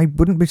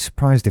wouldn't be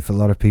surprised if a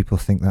lot of people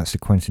think that's a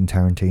Quentin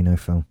Tarantino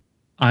film.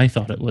 I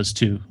thought it was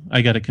too.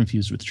 I got it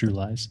confused with True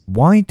Lies.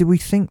 Why do we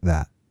think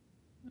that?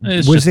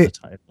 It's just the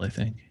title, I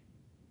think.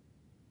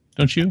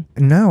 Don't you?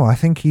 No, I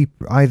think he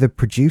either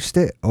produced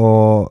it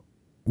or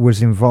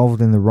was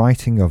involved in the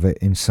writing of it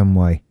in some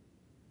way.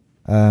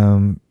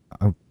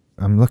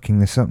 I'm looking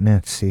this up now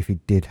to see if he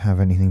did have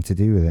anything to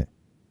do with it.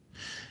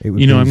 I'm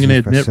going to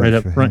admit right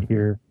up front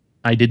here,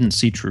 I didn't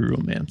see True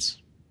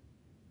Romance.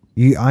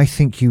 I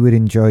think you would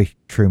enjoy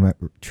True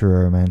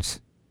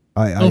Romance.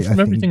 From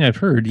everything I've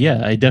heard,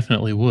 yeah, I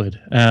definitely would.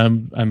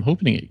 I'm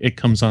hoping it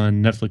comes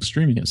on Netflix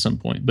streaming at some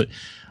point, but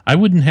I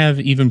wouldn't have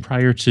even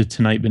prior to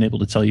tonight been able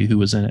to tell you who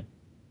was in it.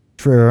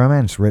 True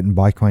Romance, written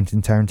by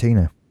Quentin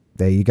Tarantino.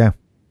 There you go.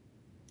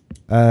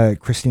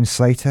 Christian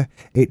Slater.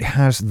 It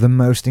has the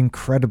most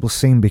incredible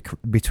scene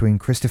between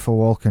Christopher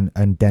Walken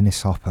and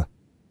Dennis Hopper.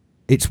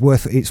 It's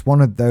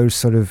one of those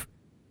sort of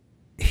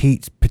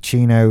Heat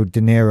Pacino De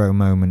Niro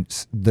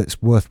moments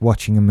that's worth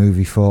watching a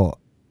movie for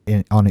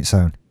on its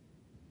own.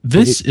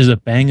 This is a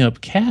bang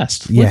up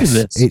cast. Look at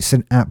this. It's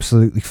an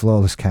absolutely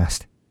flawless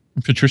cast.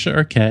 Patricia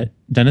Arquette,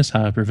 Dennis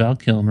Hopper, Val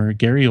Kilmer,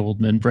 Gary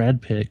Oldman,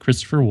 Brad Pitt,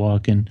 Christopher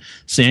Walken,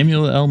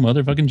 Samuel L.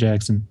 motherfucking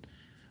Jackson,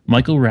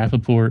 Michael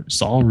Rappaport,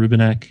 Saul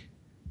Rubinek,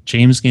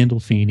 James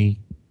Gandolfini,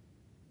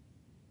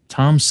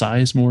 Tom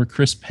Sizemore,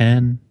 Chris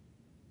Penn.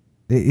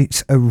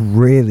 It's a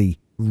really,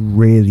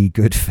 really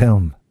good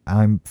film.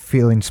 I'm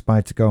feel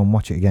inspired to go and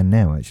watch it again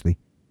now. Actually,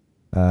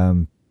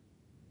 um,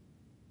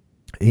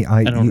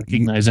 I don't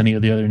recognize any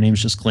of the other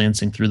names just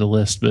glancing through the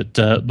list, but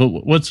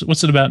what's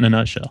it about in a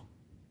nutshell?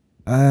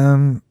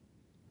 um,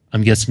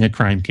 I'm guessing a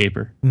crime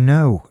caper.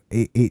 no,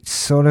 it's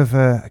sort of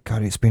a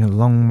God. It's been a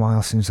long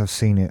while since I've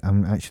seen it.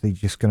 I'm actually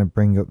just going to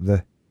bring up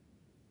the.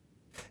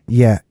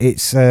 Yeah,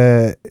 it's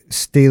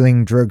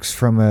stealing drugs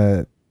from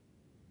a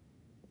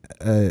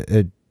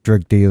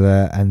drug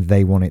dealer, and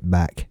they want it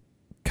back,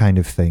 kind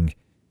of thing.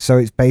 So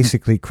it's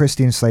basically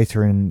Christian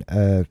Slater and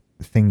Thingy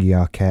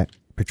Arquette,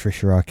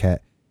 Patricia Arquette,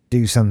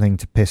 do something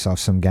to piss off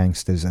some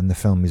gangsters, and the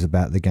film is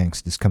about the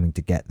gangsters coming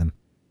to get them,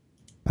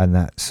 and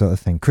that sort of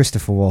thing.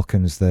 Christopher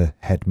Walken's the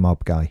head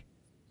mob guy.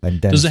 And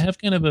Does it have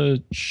kind of a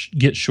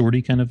Get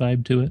Shorty kind of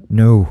vibe to it?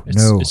 No,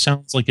 It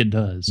sounds like it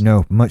does.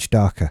 no, much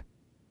darker,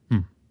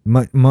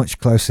 much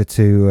closer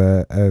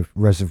to a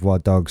Reservoir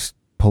Dogs,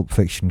 Pulp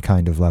Fiction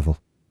kind of level.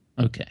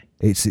 Okay,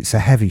 it's a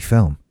heavy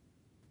film,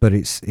 but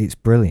it's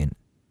brilliant.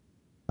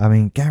 I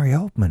mean, Gary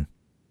Oldman,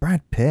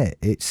 Brad Pitt,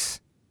 it's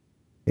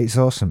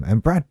awesome,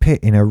 and Brad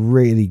Pitt in a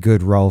really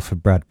good role for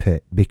Brad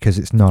Pitt, because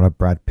it's not a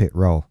Brad Pitt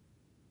role.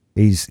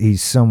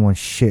 He's someone's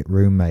shit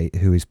roommate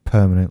who is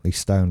permanently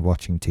stoned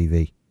watching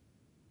TV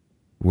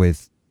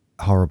with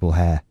horrible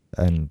hair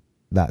and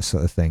that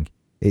sort of thing.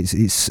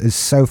 It's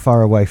so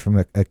far away from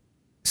a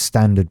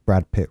standard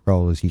Brad Pitt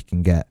role as you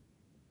can get.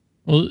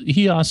 well,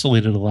 he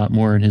oscillated a lot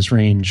more in his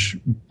range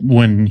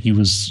when he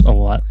was a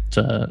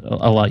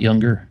lot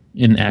younger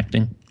in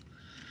acting.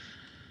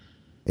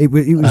 It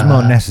was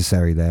more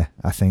necessary there,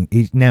 I think.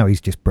 Now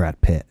he's just Brad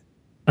Pitt.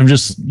 I'm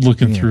just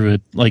looking through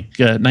it, like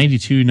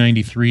 92,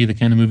 93, the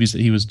kind of movies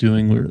that he was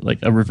doing were like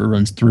A River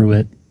Runs Through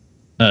It,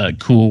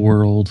 Cool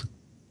World,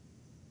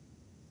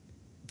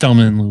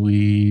 Thelma and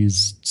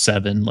Louise,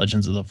 Seven,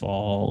 Legends of the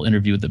Fall,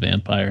 Interview with the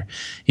Vampire.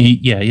 He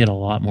had a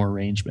lot more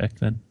range back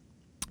then.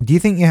 Do you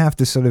think you have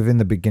to sort of, in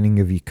the beginning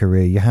of your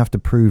career, you have to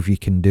prove you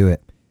can do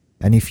it?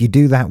 And if you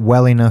do that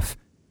well enough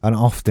and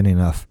often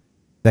enough,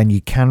 then you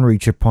can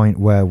reach a point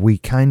where we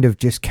kind of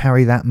just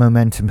carry that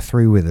momentum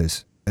through with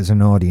us as an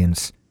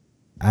audience,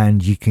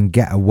 and you can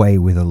get away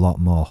with a lot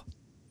more.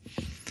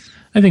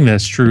 I think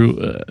that's true.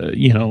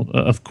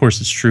 Of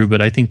course it's true,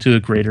 but I think to a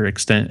greater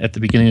extent, at the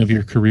beginning of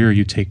your career,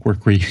 you take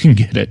work where you can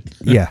get it.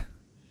 Yeah,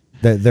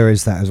 there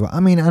is that as well. I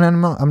mean, and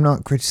I'm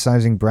not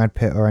criticizing Brad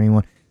Pitt or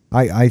anyone.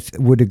 I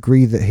would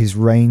agree that his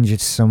range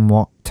is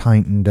somewhat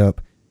tightened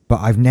up, but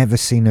I've never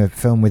seen a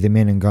film with him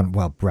in and gone,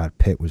 well, Brad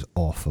Pitt was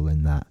awful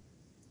in that.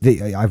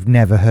 I've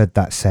never heard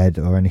that said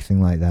or anything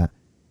like that.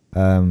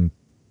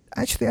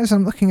 Actually, as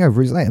I'm looking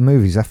over his later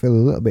movies, I feel a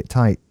little bit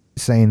tight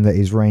saying that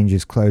his range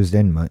is closed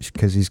in much,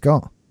 because he's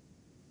got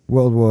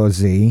World War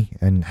Z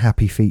and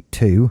Happy Feet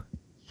 2,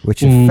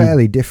 which are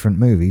fairly different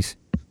movies.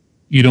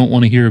 You don't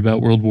want to hear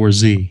about World War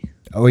Z.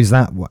 Oh, is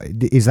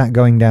that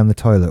going down the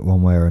toilet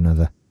one way or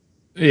another?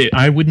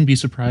 I wouldn't be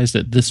surprised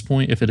at this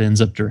point if it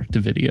ends up direct to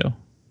video.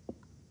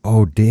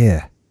 Oh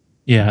dear.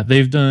 Yeah,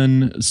 they've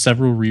done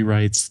several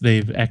rewrites.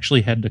 They've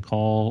actually had to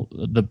call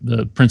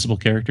the principal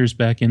characters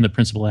back in, the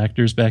principal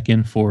actors back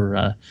in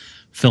for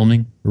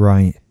filming.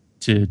 Right.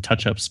 To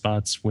touch up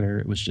spots where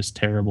it was just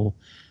terrible.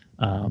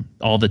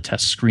 All the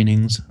test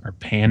screenings are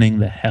panning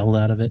the hell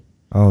out of it.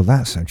 Oh,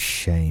 that's a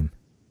shame.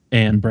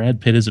 And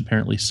Brad Pitt is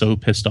apparently so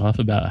pissed off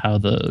about how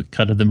the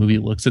cut of the movie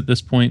looks at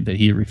this point that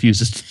he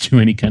refuses to do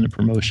any kind of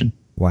promotion.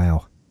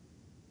 Wow.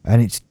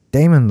 And it's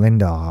Damon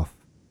Lindelof.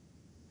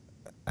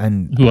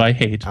 And who I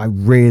hate. I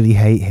really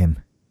hate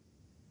him.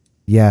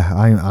 Yeah,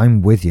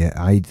 I'm with you.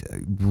 I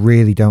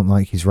really don't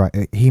like his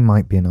writing. He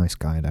might be a nice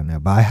guy, I don't know,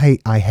 but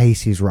I hate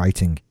his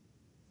writing.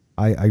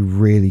 I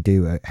really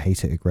do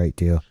hate it a great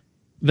deal.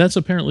 That's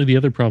apparently the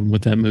other problem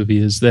with that movie,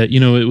 is that,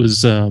 it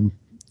was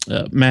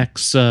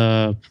Max,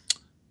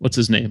 what's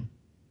his name?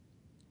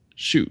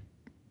 Shoot.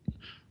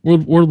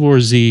 World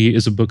War Z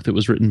is a book that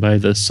was written by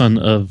the son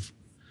of,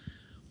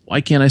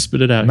 why can't I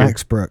spit it out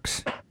Max here?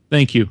 Brooks.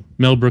 Thank you.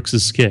 Mel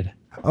Brooks' kid.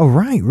 Oh,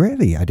 right.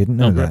 Really? I didn't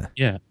know that.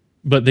 Yeah.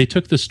 But they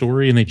took the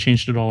story and they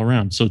changed it all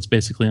around, so it's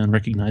basically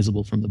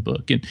unrecognizable from the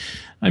book. And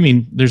I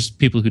mean, there's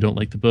people who don't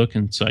like the book,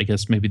 and so I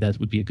guess maybe that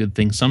would be a good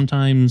thing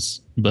sometimes.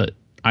 But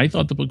I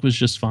thought the book was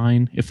just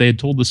fine. If they had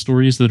told the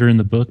stories that are in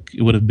the book,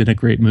 it would have been a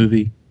great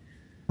movie.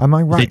 Am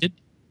I right? They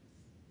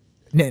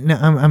did.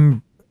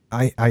 No,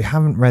 I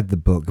haven't read the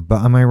book,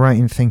 but am I right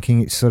in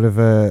thinking it's sort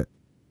of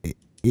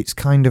it's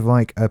kind of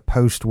like a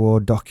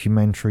post-war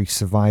documentary,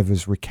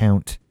 survivors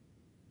recount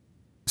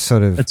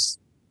sort of.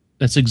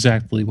 That's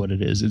exactly what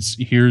it is. It's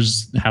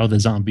here's how the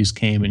zombies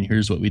came and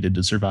here's what we did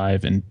to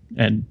survive, and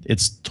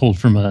it's told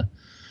from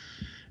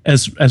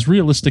as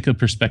realistic a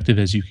perspective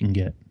as you can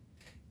get.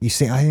 You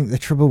see, I think the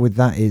trouble with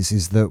that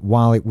is that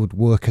while it would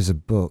work as a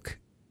book,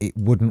 it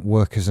wouldn't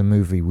work as a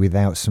movie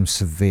without some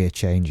severe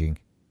changing.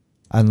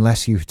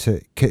 Unless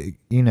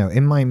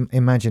in my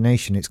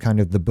imagination, it's kind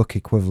of the book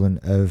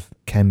equivalent of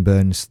Ken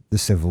Burns' The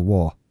Civil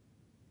War.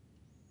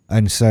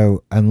 And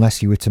so,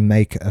 unless you were to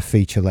make a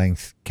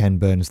feature-length Ken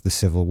Burns' The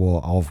Civil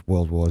War of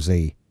World War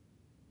Z,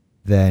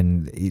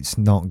 then it's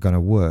not going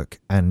to work,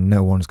 and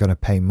no one's going to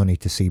pay money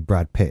to see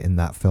Brad Pitt in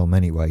that film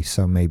anyway,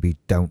 so maybe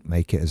don't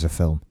make it as a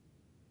film.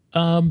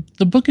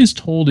 The book is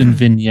told in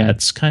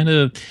vignettes, kind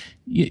of.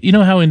 You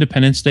know how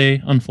Independence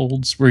Day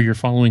unfolds, where you're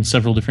following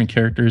several different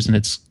characters, and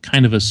it's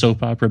kind of a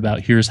soap opera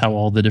about here's how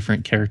all the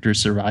different characters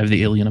survive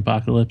the alien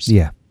apocalypse.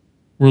 Yeah.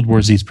 World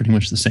War Z is pretty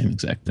much the same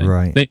exact thing.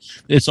 Right.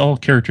 It's all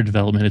character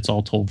development. It's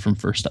all told from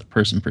first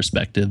person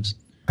perspectives.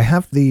 I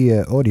have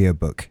the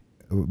audiobook,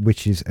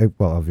 which is,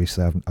 well,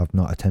 obviously I've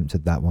not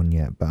attempted that one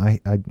yet, but I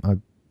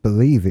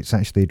believe it's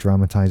actually a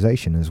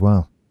dramatization as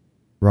well,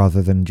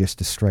 rather than just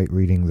a straight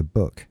reading the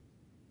book.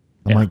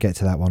 I might get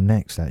to that one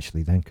next,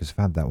 actually, then, because I've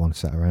had that one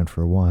sat around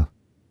for a while.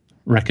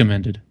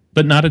 Recommended.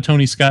 But not a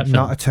Tony Scott film.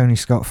 Not a Tony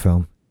Scott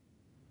film.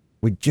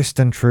 We've just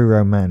done True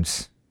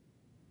Romance.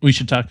 We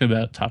should talk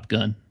about Top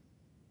Gun.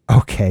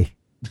 Okay.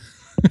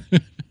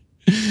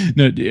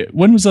 No,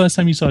 when was the last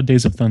time you saw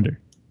Days of Thunder?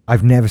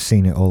 I've never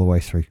seen it all the way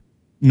through.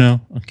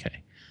 No?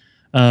 Okay.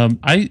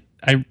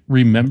 I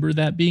remember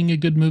that being a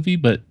good movie,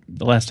 but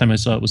the last time I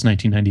saw it was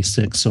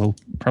 1996, so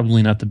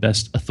probably not the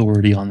best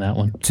authority on that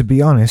one. To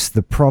be honest,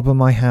 the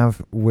problem I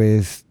have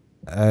with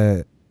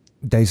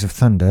Days of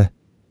Thunder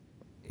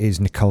is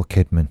Nicole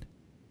Kidman.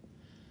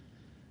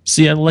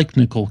 See, I like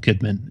Nicole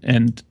Kidman,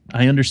 and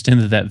I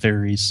understand that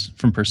varies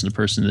from person to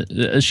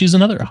person. She's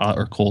another hot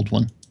or cold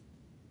one.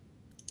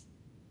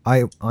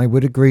 I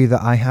would agree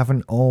that I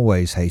haven't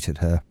always hated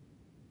her.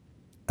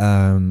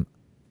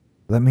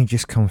 Let me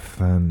just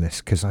confirm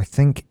this, because I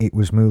think it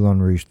was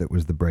Moulin Rouge that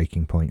was the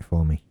breaking point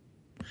for me.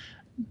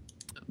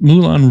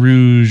 Moulin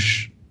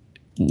Rouge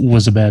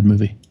was a bad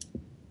movie.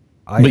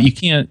 But you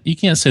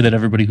can't say that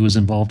everybody who was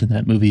involved in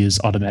that movie is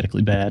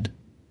automatically bad.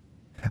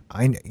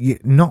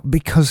 Not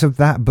because of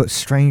that, but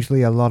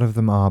strangely, a lot of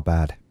them are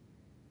bad.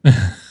 In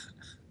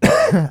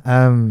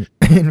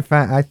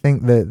fact, I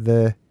think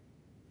that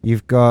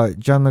you've got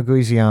John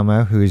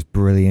Leguizamo, who is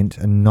brilliant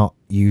and not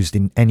used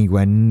in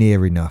anywhere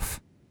near enough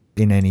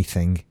in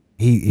anything.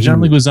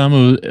 John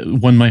Leguizamo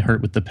won my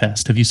heart with The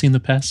Pest. Have you seen The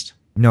Pest?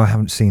 No, I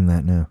haven't seen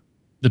that, no.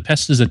 The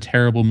Pest is a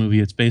terrible movie.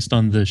 It's based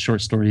on the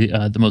short story,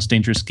 The Most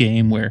Dangerous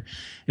Game, where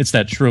it's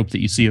that trope that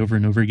you see over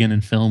and over again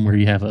in film where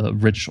you have a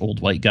rich old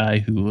white guy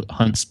who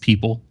hunts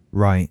people.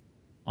 Right.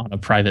 On a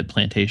private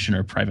plantation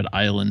or private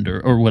island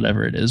or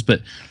whatever it is.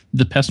 But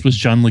The Pest was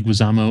John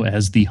Leguizamo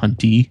as the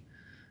huntee,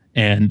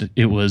 and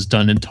it was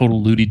done in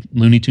total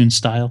Looney Tunes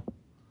style.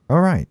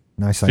 All right.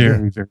 Nice idea.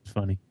 Very, very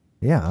funny.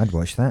 Yeah, I'd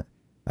watch that.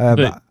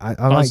 But I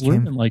Baz like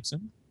him. Luhrmann likes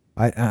him.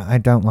 I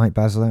don't like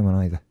Baz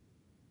Luhrmann either.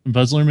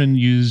 Baz Luhrmann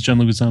used John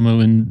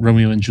Leguizamo in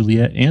Romeo and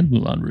Juliet and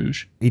Moulin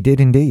Rouge. He did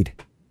indeed.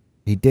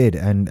 He did,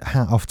 and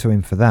hat off to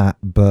him for that.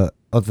 But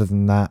other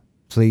than that,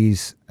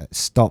 please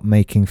stop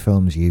making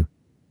films, you.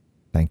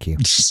 Thank you.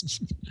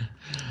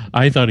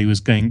 I thought he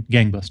was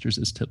gangbusters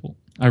as Tibble.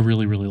 I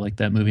really, really like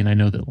that movie, and I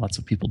know that lots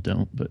of people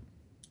don't, but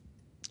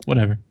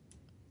whatever.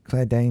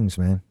 Claire Danes,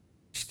 man.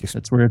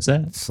 That's where it's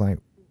at. It's like,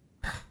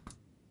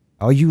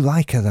 oh, you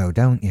like her though,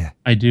 don't you?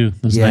 I do.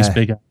 Those nice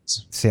big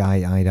eyes. See,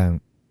 I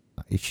don't.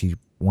 She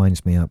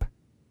winds me up.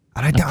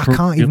 And I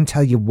can't even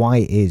tell you why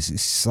it is.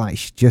 It's like,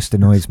 she just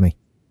annoys me.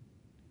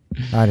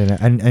 I don't know.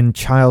 And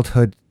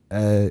childhood,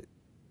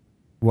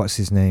 what's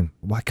his name?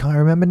 Well, I can't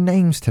remember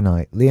names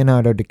tonight.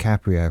 Leonardo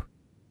DiCaprio.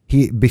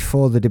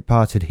 Before The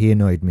Departed, he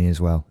annoyed me as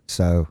well.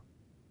 So,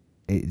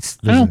 I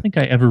don't think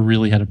I ever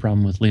really had a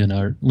problem with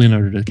Leonardo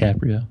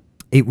DiCaprio.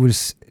 It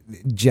was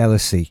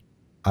jealousy,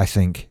 I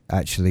think,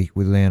 actually,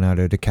 with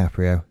Leonardo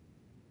DiCaprio.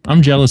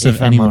 I'm jealous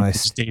of anyone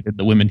who's dated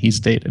the women he's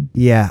dated.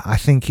 Yeah, I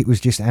think it was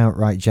just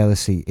outright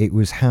jealousy. It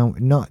was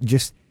not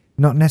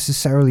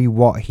necessarily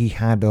what he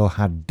had or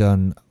had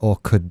done or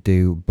could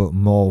do, but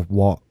more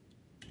what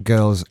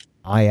girls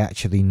I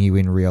actually knew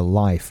in real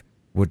life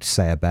would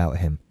say about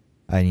him.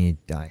 And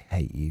I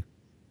hate you.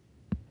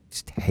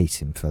 Just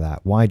hate him for that.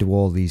 Why do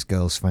all these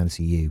girls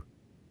fancy you?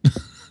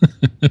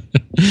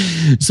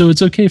 So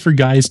it's okay for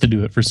guys to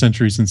do it for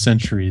centuries and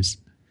centuries.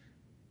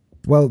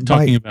 Well,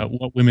 talking about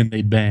what women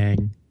they'd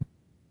bang.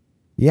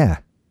 Yeah.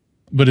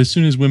 But as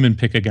soon as women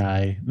pick a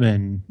guy,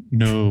 then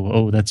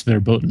that's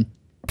verboten.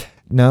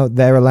 No,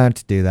 they're allowed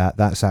to do that.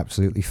 That's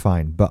absolutely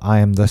fine. But I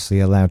am thusly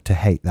allowed to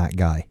hate that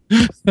guy.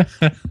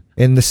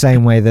 In the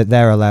same way that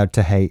they're allowed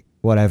to hate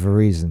whatever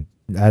reason.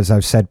 As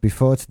I've said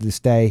before, to this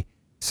day,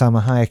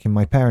 Salma Hayek in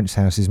my parents'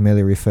 house is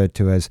merely referred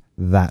to as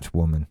that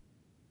woman.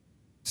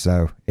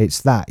 So it's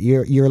that.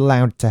 You're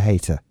allowed to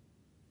hate her.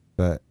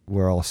 But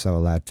we're also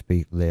allowed to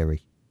be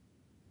leery.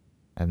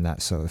 And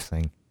that sort of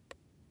thing.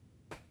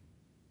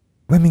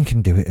 Women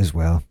can do it as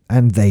well.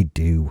 And they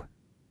do.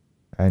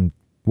 And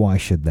why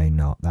should they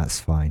not? That's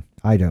fine.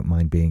 I don't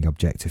mind being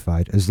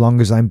objectified. As long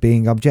as I'm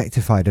being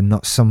objectified and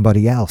not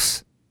somebody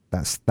else.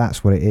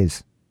 That's what it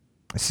is.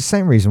 It's the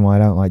same reason why I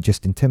don't like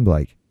Justin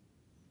Timberlake.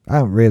 I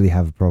don't really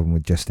have a problem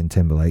with Justin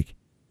Timberlake.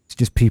 It's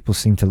just people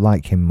seem to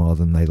like him more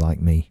than they like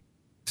me.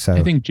 So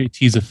I think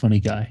JT's a funny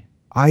guy.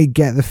 I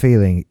get the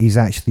feeling he's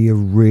actually a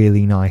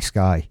really nice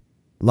guy.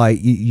 Like,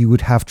 you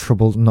would have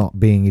trouble not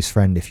being his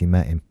friend if you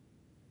met him.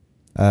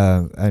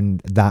 And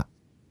that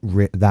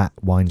that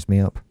winds me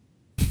up.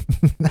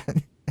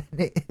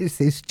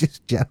 It's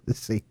just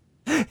jealousy.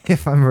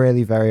 If I'm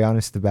really very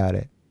honest about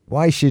it,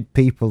 why should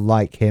people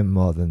like him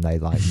more than they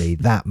like me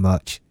that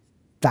much?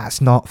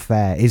 That's not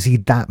fair. Is he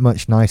that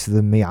much nicer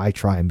than me? I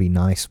try and be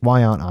nice.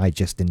 Why aren't I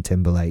Justin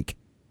Timberlake?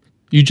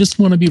 You just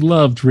want to be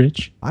loved,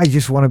 Rich. I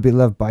just want to be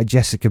loved by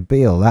Jessica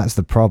Biel. That's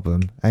the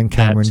problem. And That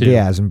Cameron too.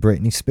 Diaz and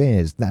Britney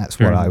Spears. That's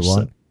Very what I much so.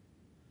 want.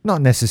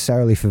 Not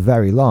necessarily for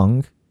very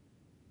long.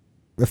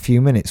 A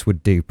few minutes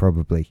would do,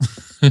 probably.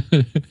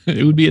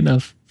 It would be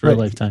enough for a But,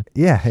 lifetime.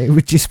 yeah, it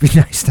would just be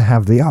nice to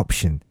have the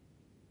option.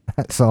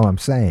 That's all I'm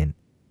saying.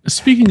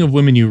 Speaking of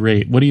women you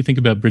rate, what do you think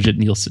about Bridget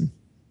Nielsen?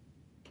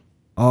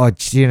 Oh,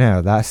 do you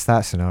know, that's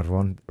an odd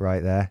one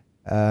right there.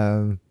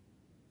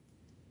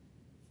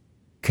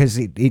 Because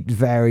it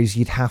varies.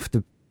 You'd have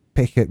to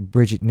pick at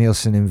Bridget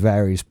Nielsen in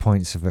various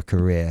points of her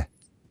career.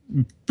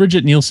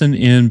 Bridget Nielsen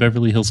in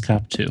Beverly Hills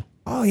Cop 2.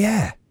 Oh,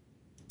 yeah.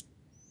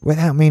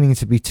 Without meaning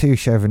to be too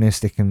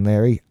chauvinistic and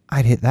leery,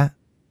 I'd hit that.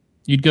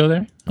 You'd go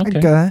there? Okay.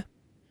 I'd go there.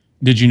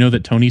 Did you know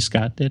that Tony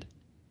Scott did?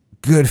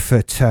 Good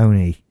for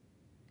Tony.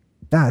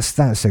 That's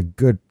a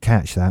good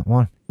catch, that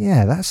one.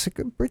 Yeah, that's a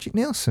good Bridget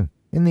Nielsen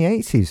in the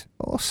 80s.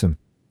 Awesome.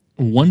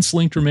 Once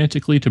linked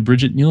romantically to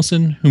Bridget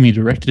Nielsen, whom he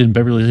directed in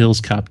Beverly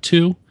Hills Cop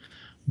 2.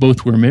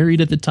 Both were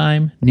married at the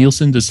time.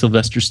 Nielsen to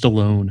Sylvester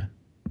Stallone.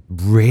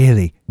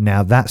 Really?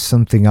 Now that's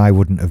something I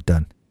wouldn't have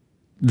done.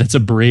 That's a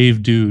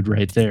brave dude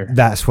right there.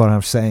 That's what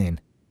I'm saying.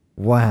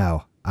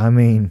 Wow. I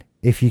mean,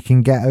 if you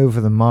can get over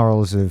the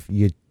morals of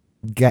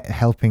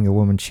helping a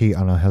woman cheat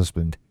on her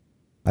husband,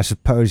 I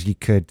suppose you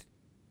could.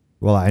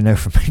 Well, I know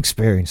from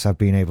experience I've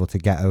been able to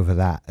get over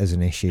that as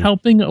an issue.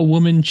 Helping a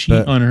woman cheat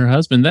But- on her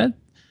husband, that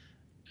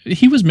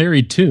he was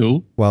married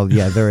too. Well,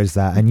 yeah, there is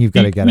that, and you've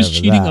got to get He was over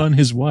cheating that. on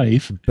his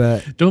wife.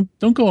 But Don't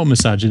go all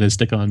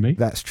misogynistic on me.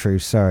 that's true.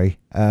 Sorry.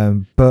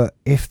 But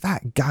if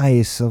that guy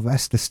is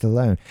Sylvester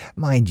Stallone,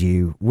 mind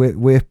you,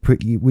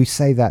 we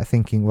say that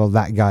thinking, well,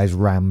 that guy's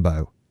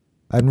Rambo,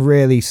 and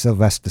really,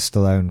 Sylvester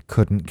Stallone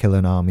couldn't kill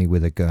an army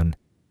with a gun.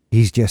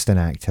 He's just an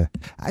actor.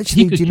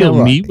 Actually, He could do you know kill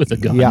what? me with a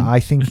gun. Yeah,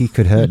 I think he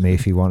could hurt me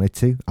if he wanted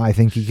to. I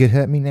think he could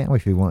hurt me now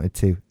if he wanted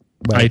to.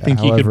 Well, I think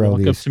he could however old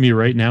walk he up is. to me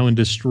right now and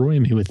destroy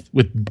me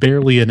with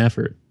barely an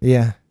effort.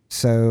 Yeah.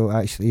 So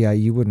actually, yeah,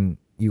 you wouldn't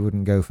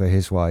go for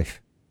his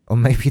wife, or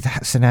maybe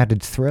that's an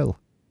added thrill.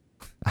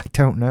 I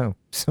don't know.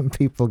 Some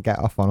people get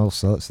off on all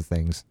sorts of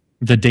things.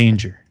 The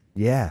danger.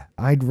 Yeah,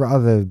 I'd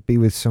rather be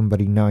with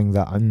somebody knowing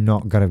that I'm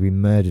not going to be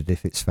murdered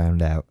if it's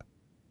found out.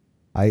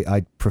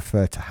 I'd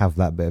prefer to have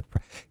that bit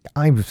of...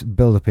 I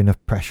build up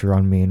enough pressure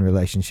on me in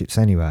relationships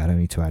anyway. I don't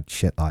need to add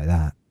shit like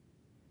that.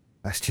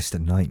 That's just a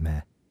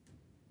nightmare.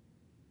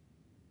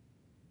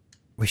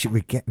 We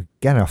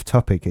get off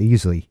topic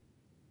easily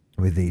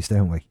with these,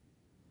 don't we?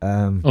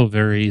 Oh,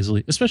 very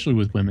easily, especially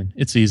with women.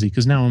 It's easy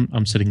because now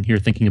I'm sitting here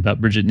thinking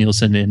about Bridget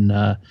Nielsen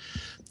in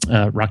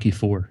Rocky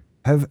 4.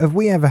 Have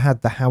we ever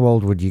had the "how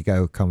old would you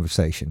go"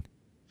 conversation?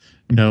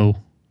 No,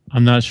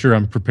 I'm not sure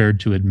I'm prepared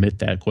to admit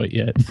that quite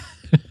yet.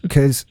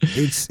 Because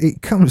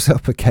it comes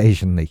up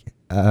occasionally.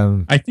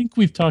 I think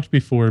we've talked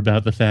before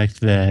about the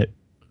fact that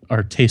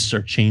our tastes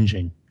are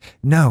changing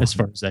No, as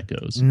far as that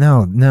goes.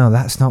 no,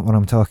 that's not what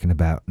I'm talking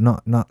about.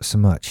 Not so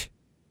much.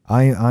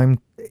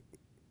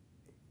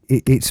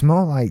 It's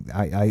more like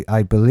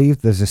I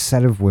believe there's a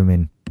set of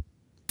women,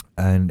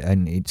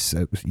 and it's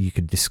you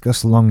could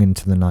discuss long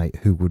into the night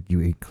who would you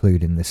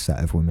include in this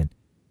set of women.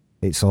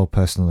 It's all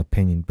personal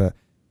opinion, but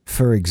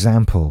for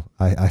example,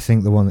 I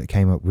think the one that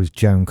came up was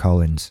Joan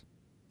Collins.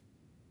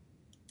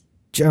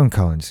 Joan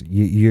Collins,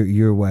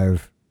 you're aware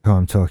of who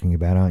I'm talking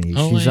about, aren't you?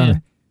 Oh, yeah.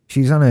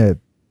 She's on a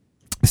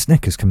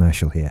Snickers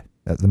commercial here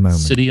at the moment.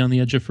 City on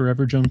the Edge of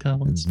Forever, Joan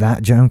Collins.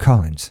 That Joan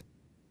Collins.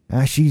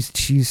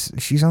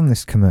 She's on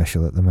this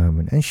commercial at the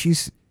moment, and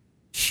she's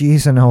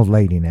an old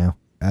lady now.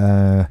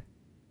 I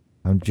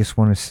just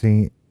want to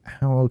see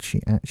how old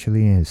she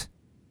actually is.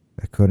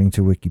 According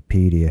to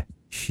Wikipedia,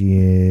 she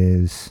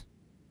is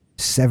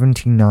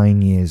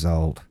 79 years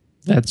old.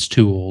 That's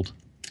too old.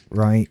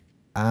 Right?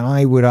 And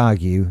I would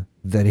argue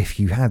that if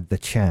you had the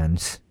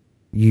chance,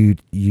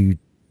 you'd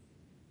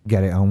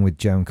get it on with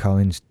Joan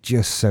Collins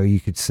just so you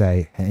could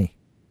say, hey,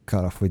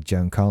 cut off with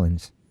Joan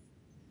Collins.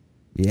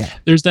 Yeah.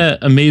 There's that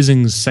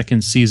amazing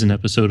second season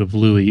episode of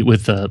Louis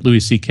with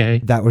Louis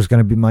C.K. That was going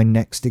to be my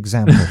next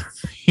example.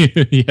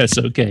 Yes,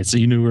 okay. So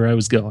you knew where I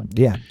was going.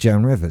 Yeah,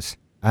 Joan Rivers.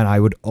 And I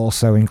would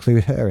also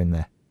include her in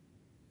there.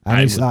 And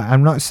I it's would- like,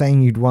 I'm not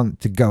saying you'd want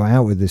to go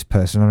out with this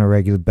person on a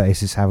regular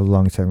basis, have a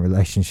long-term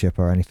relationship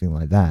or anything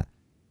like that.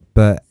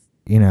 But,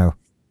 you know,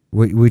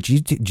 would you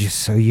just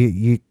so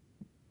you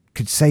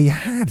could say you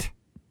had?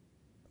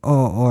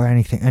 Or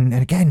anything. And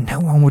again, no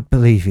one would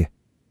believe you.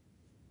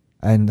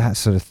 And that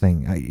sort of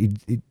thing.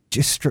 It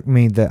just struck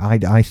me that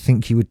I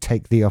think you would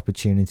take the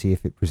opportunity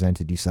if it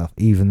presented yourself,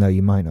 even though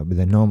you might not be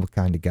the normal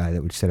kind of guy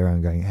that would sit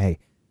around going, hey,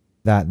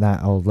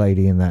 that old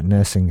lady in that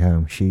nursing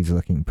home, she's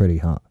looking pretty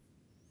hot.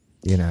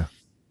 You know.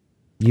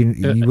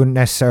 You wouldn't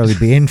necessarily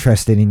be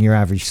interested in your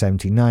average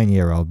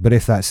 79-year-old, but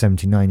if that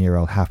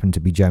 79-year-old happened to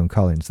be Joan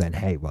Collins, then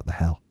hey, what the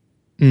hell?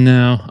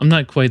 No, I'm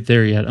not quite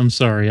there yet. I'm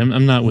sorry.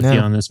 I'm not with you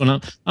No. on this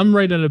one. I'm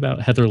right at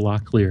about Heather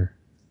Locklear.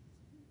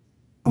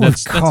 Oh, of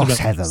That's course, about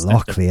the Heather extent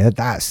of it. Locklear.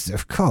 That's,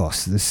 of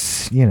course,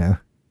 this, and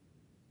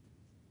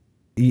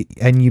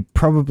you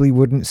probably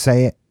wouldn't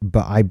say it,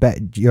 but I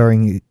bet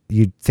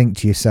you'd think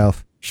to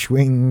yourself,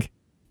 swing.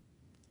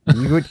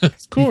 You would. Of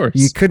You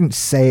course. couldn't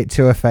say it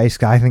to a face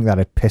guy. I think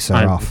that'd piss her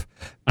I off.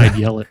 I'd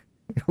yell it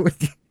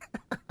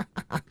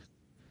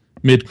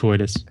mid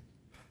coitus.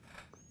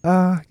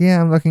 Yeah,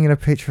 I'm looking at a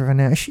picture of her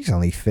now. She's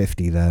only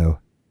 50, though.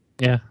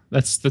 Yeah,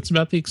 that's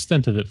about the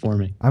extent of it for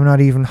me. I'm not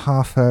even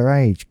half her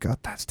age. God,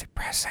 that's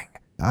depressing.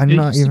 I'm It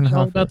not used to even be all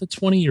half her. about the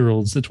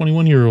 20-year-olds, the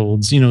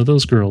 21-year-olds,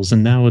 those girls,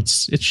 and now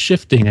it's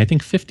shifting. I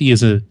think 50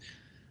 is a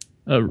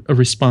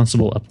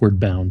responsible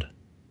upward bound.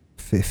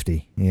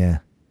 50, yeah.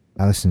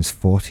 Alison's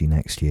 40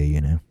 next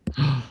year,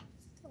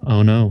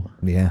 Oh no,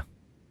 Yeah.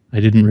 I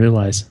didn't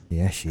realize.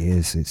 Yeah, she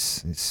is.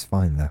 It's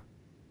fine, though.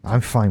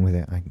 I'm fine with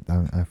it.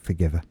 I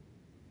forgive her.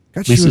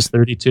 God, she Lisa's was...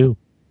 32.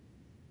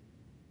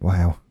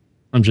 Wow.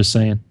 I'm just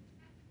saying.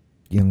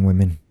 Young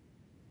women.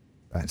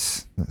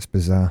 That's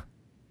bizarre.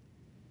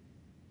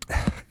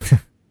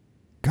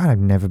 God, I've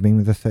never been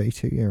with a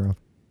 32-year-old.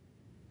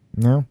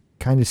 No,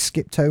 kind of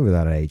skipped over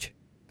that age.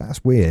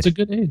 That's weird. It's a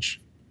good age.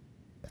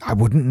 I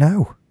wouldn't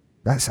know.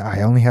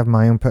 I only have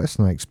my own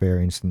personal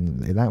experience, and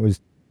that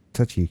was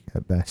touchy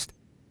at best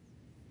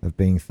of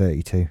being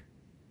 32.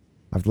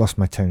 I've lost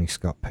my Tony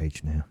Scott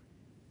page now.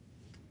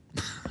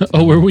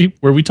 Oh,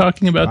 were we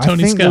talking about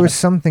Tony I think Scott? there was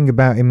something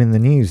about him in the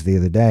news the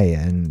other day,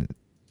 and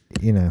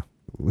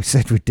we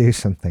said we'd do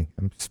something.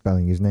 I'm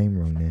spelling his name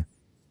wrong now.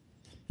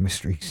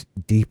 Mystery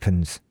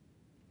deepens.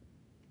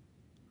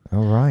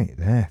 All right,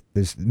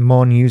 there's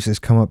more news has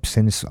come up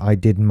since I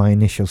did my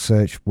initial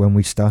search when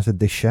we started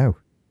this show.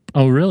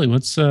 Oh, really?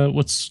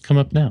 What's come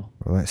up now?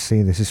 Well, let's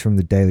see. This is from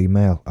the Daily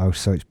Mail. Oh,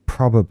 so it's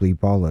probably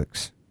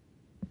bollocks.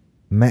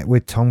 Met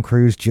with Tom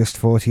Cruise just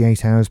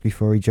 48 hours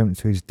before he jumped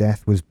to his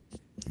death. Was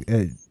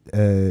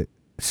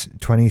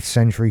 20th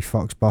Century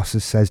Fox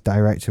bosses says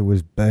director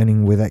was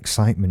burning with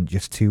excitement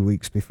just 2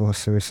 weeks before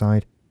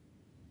suicide.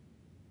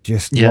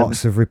 Just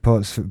lots of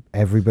reports of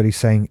everybody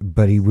saying,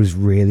 but he was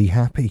really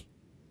happy.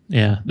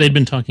 Yeah, they'd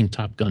been talking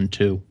Top Gun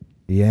 2.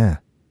 Yeah.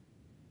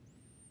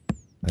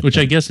 Which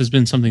I guess has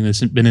been something that's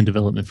been in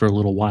development for a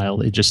little while.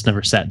 They just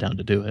never sat down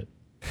to do it.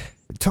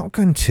 Top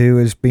Gun 2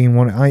 has been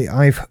one...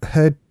 I've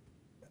heard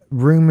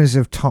rumours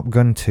of Top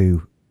Gun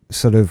 2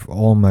 sort of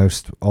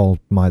almost all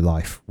my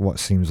life. What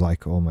seems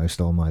like almost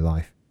all my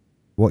life.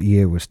 What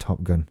year was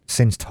Top Gun?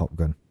 Since Top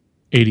Gun?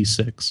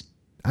 86.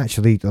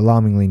 Actually,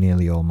 alarmingly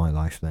nearly all my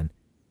life then.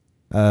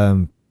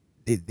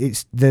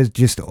 There's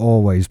just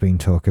always been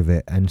talk of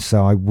it, and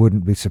so I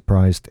wouldn't be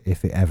surprised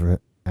if it ever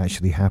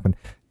actually happened.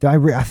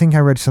 I think I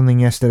read something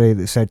yesterday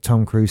that said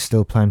Tom Cruise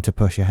still planned to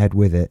push ahead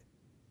with it.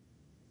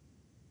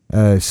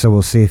 So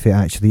we'll see if it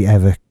actually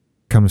ever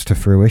comes to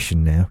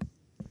fruition now.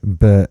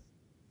 But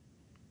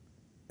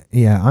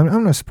yeah,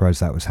 I'm not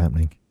surprised that was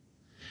happening.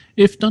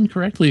 If done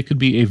correctly, it could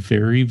be a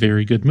very,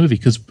 very good movie.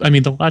 Because I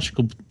mean, the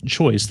logical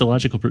choice, the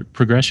logical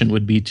progression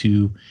would be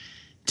to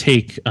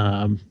take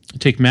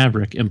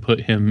Maverick and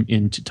put him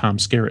into Tom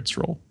Skerritt's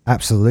role.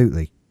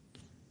 Absolutely.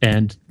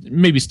 And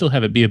maybe still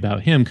have it be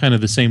about him, kind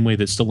of the same way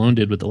that Stallone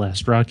did with the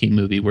last Rocky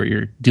movie, where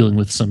you're dealing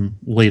with some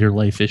later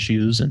life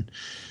issues and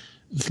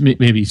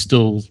maybe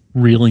still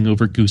reeling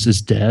over Goose's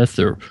death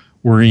or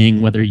worrying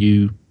whether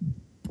you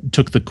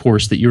took the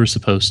course that you were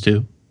supposed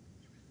to.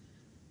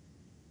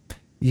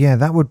 Yeah,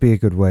 that would be a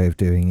good way of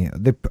doing it.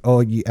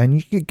 And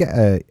you could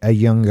get a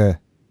younger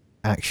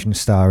action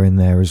star in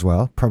there as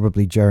well.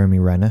 Probably Jeremy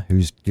Renner,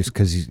 who's just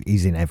because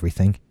he's in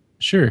everything.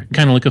 Sure,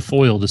 kind of like a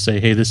foil to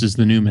say, hey, this is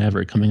the new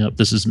Maverick coming up.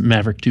 This is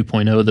Maverick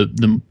 2.0,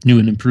 the new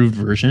and improved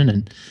version.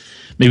 And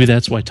maybe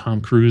that's why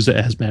Tom Cruise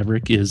as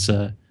Maverick is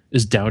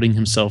doubting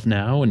himself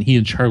now. And he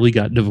and Charlie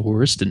got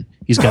divorced, and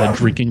he's got a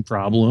drinking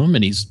problem,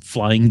 and he's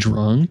flying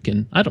drunk.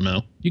 And I don't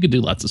know. You could do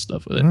lots of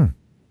stuff with it.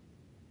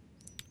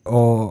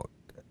 Or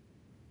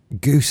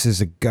Goose is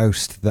a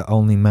ghost that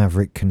only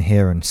Maverick can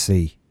hear and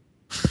see.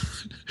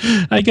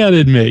 I gotta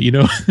admit,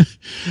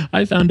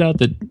 I found out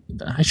that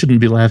I shouldn't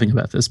be laughing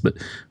about this, but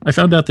I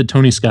found out that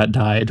Tony Scott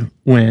died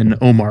when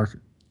Omar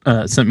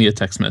sent me a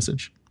text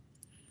message.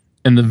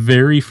 And the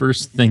very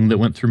first thing that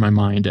went through my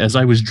mind as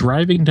I was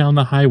driving down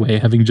the highway,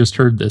 having just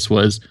heard this,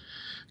 was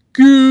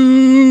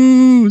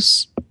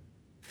Goose.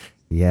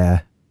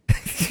 Yeah.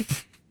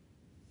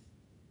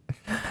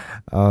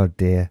 Oh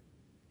dear.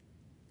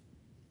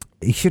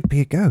 He should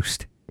be a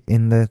ghost.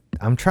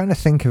 I'm trying to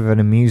think of an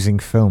amusing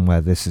film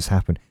where this has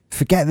happened.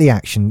 Forget the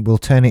action, we'll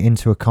turn it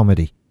into a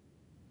comedy.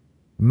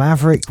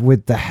 Maverick,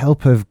 with the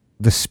help of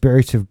the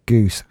spirit of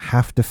Goose,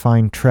 have to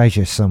find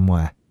treasure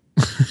somewhere.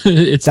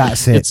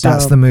 That's it.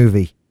 That's the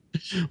movie.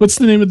 What's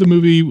the name of the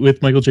movie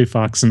with Michael J.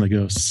 Fox and the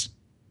ghosts?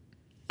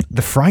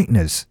 The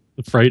Frighteners.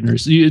 The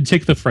Frighteners. You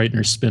take the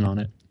Frighteners spin on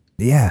it.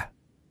 Yeah.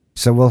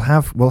 So we'll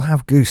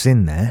have Goose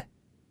in there.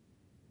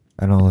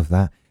 and all of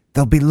that.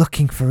 They'll be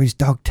looking for his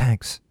dog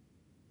tags,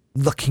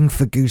 looking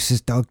for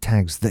Goose's dog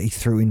tags that he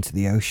threw into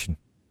the ocean.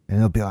 And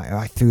they'll be like,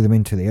 I threw them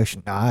into the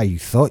ocean. Ah, you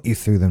thought you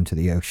threw them to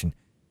the ocean.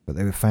 But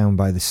they were found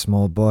by this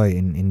small boy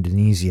in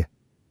Indonesia.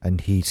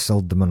 And he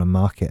sold them on a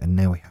market, and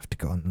now we have to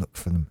go and look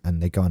for them.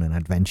 And they go on an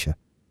adventure.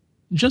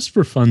 Just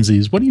for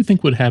funsies, what do you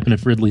think would happen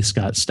if Ridley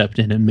Scott stepped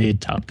in and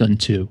made Top Gun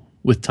 2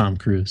 with Tom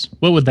Cruise?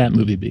 What would that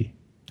movie be?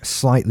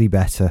 Slightly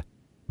better,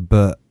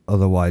 but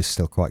otherwise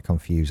still quite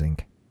confusing.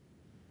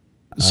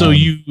 So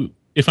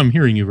if I'm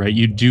hearing you right,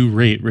 you do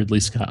rate Ridley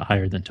Scott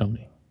higher than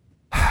Tony.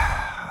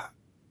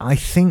 I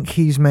think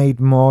he's made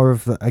more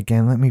of the...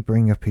 Again, let me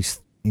bring up his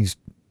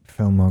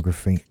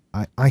filmography.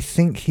 I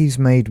think he's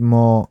made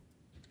more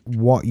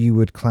what you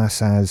would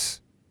class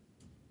as...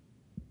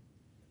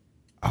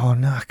 Oh,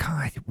 no, I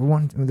can't.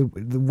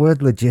 The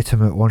word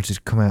legitimate wanted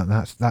to come out.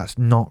 That's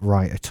not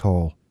right at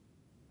all.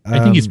 I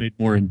think he's made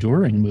more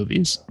enduring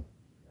movies.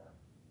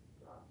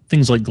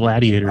 Things like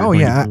Gladiator. Oh,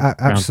 yeah,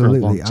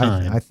 absolutely.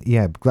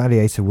 Yeah,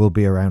 Gladiator will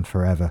be around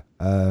forever.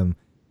 And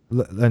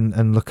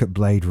look at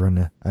Blade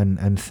Runner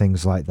and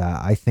things like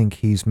that. I think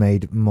he's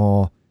made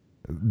more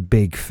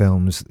big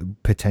films,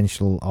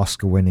 potential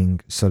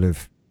Oscar-winning sort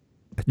of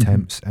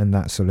attempts and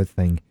that sort of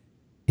thing.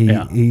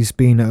 He's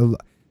been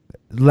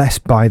less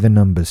by the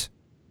numbers,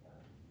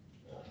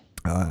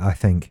 I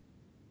think.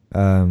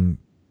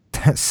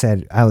 That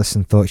said,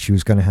 Alison thought she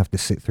was going to have to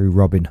sit through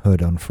Robin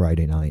Hood on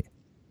Friday night,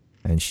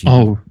 and she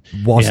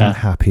wasn't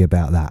happy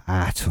about that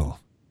at all.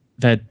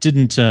 That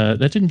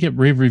didn't get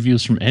rave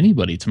reviews from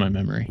anybody, to my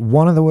memory.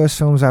 One of the worst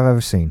films I've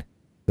ever seen,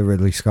 the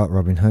Ridley Scott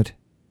Robin Hood.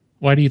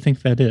 Why do you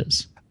think that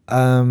is?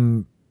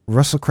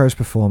 Russell Crowe's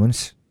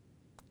performance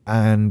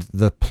and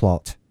the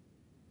plot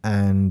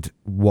and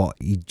what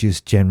he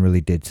just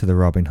generally did to the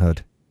Robin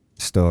Hood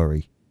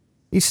story.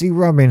 You see,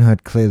 Robin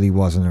Hood clearly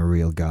wasn't a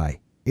real guy.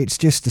 It's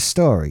just a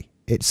story.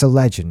 It's a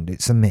legend.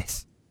 It's a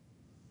myth.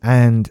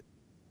 And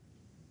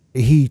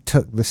he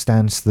took the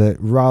stance that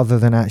rather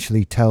than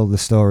actually tell the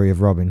story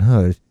of Robin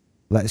Hood,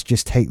 let's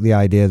just take the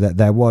idea that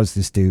there was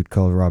this dude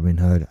called Robin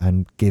Hood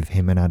and give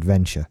him an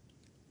adventure.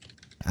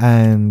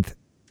 And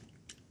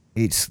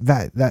it's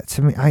that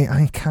to me,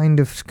 I kind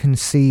of can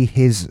see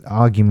his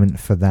argument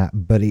for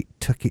that, but it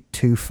took it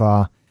too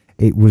far.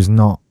 It was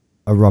not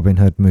a Robin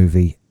Hood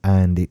movie,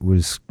 and it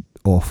was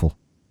awful.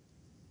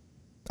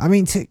 I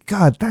mean, to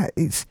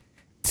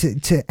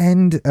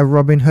end a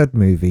Robin Hood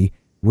movie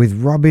with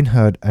Robin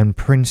Hood and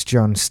Prince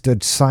John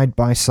stood side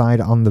by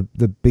side on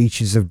the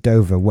beaches of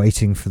Dover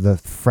waiting for the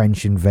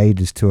French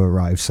invaders to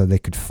arrive so they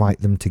could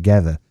fight them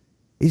together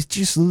is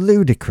just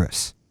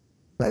ludicrous.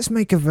 Let's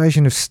make a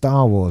version of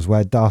Star Wars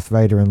where Darth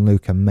Vader and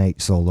Luke are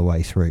mates all the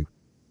way through.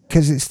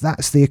 Because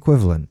that's the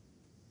equivalent.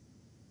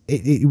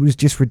 It was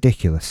just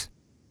ridiculous.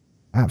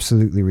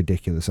 Absolutely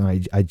ridiculous.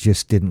 And I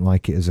just didn't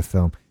like it as a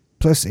film.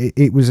 Plus,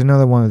 it was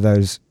another one of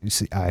those...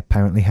 I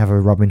apparently have a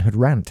Robin Hood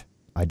rant.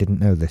 I didn't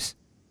know this.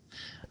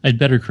 I'd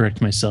better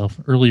correct myself.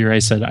 Earlier I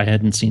said I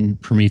hadn't seen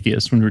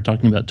Prometheus when we were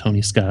talking about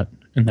Tony Scott,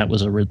 and that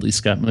was a Ridley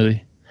Scott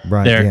movie.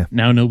 Right, there. Yeah.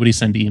 Now nobody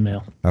send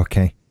email.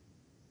 Okay.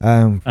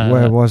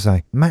 Where was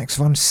I? Max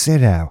von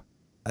Sydow.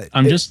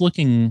 I'm just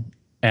looking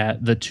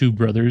at the two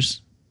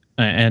brothers,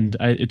 and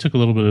it took a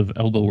little bit of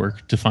elbow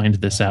work to find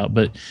this out,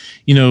 but,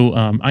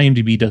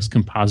 IMDb does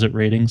composite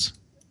ratings.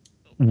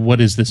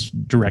 What is this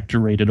director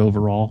rated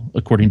overall,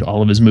 according to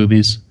all of his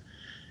movies?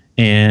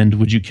 And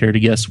would you care to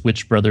guess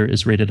which brother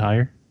is rated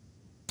higher?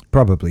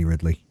 Probably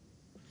Ridley.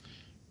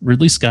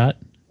 Ridley Scott,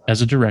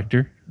 as a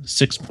director,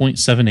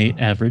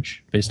 6.78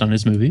 average based on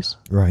his movies.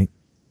 Right.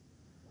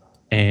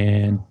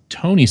 And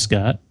Tony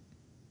Scott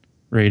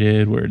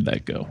rated, where did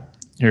that go?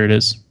 Here it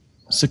is,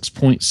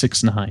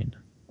 6.69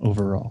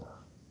 overall.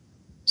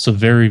 So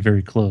very,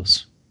 very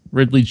close.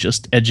 Ridley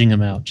just edging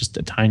him out just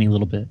a tiny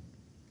little bit.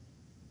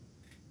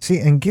 See,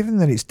 and given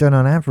that it's done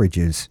on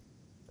averages,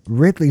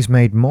 Ridley's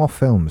made more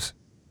films.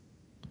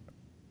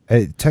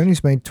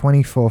 Tony's made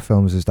 24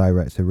 films as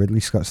director. Ridley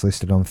Scott's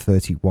listed on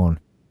 31.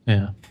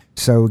 Yeah.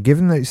 So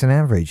given that it's an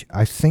average,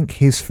 I think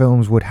his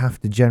films would have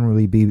to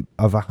generally be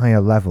of a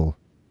higher level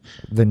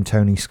than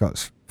Tony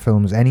Scott's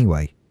films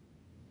anyway.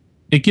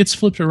 It gets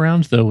flipped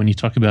around, though, when you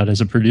talk about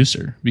as a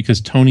producer,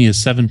 because Tony is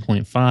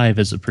 7.5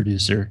 as a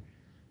producer,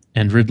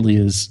 and Ridley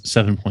is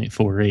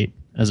 7.48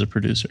 as a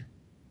producer.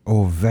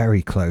 Oh,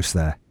 very close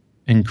there.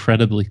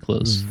 Incredibly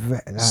close.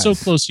 So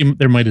close,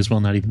 there might as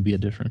well not even be a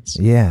difference.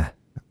 Yeah.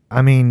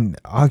 I mean,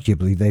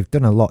 arguably, they've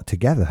done a lot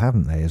together,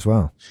 haven't they, as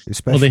well?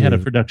 Well, they had a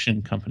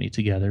production company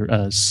together,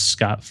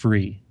 Scott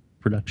Free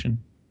Production.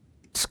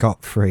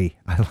 Scott Free.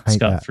 I like Scott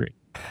that. Free.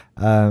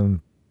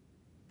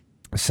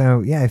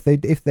 So, yeah,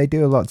 if they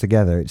do a lot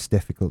together, it's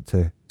difficult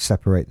to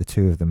separate the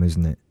two of them,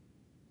 isn't it?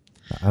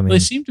 I mean, they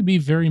seem to be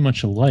very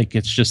much alike.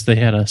 It's just they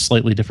had a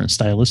slightly different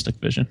stylistic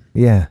vision.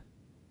 Yeah.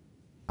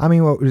 I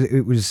mean,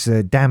 it was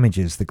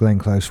Damages, the Glenn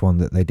Close one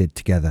that they did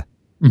together.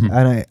 Mm-hmm.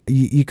 And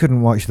you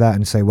couldn't watch that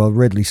and say, well,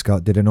 Ridley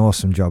Scott did an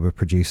awesome job of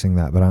producing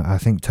that, but I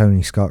think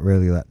Tony Scott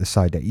really let the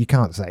side down. You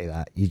can't say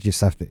that. You just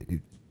have to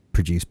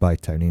produce by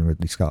Tony and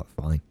Ridley Scott.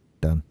 Fine.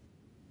 Done.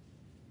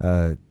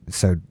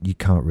 So you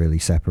can't really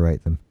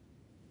separate them.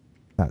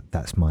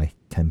 That's my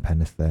 10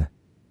 penneth there.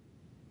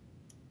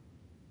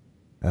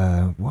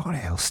 What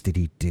else did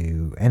he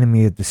do?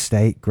 Enemy of the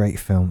State, great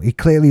film. He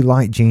clearly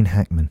liked Gene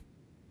Hackman.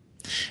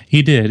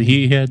 He did.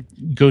 He had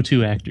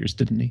go-to actors,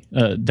 didn't he?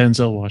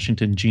 Denzel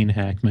Washington, Gene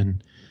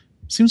Hackman.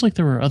 Seems like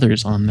there were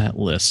others on that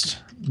list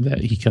that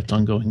he kept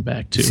on going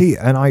back to. See,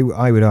 and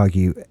I would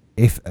argue,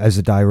 if as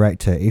a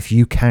director, if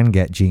you can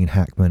get Gene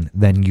Hackman,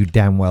 then you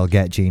damn well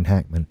get Gene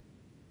Hackman.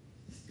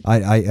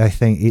 I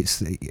think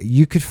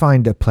you could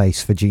find a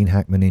place for Gene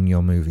Hackman in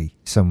your movie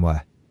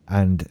somewhere.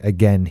 And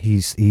again,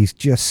 he's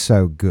just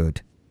so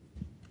good.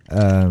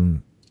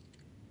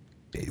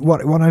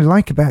 What I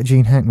like about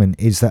Gene Hackman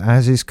is that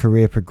as his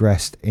career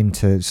progressed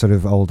into sort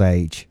of old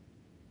age,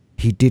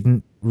 he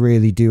didn't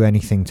really do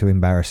anything to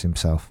embarrass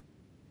himself.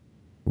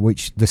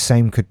 Which the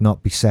same could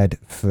not be said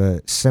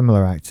for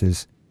similar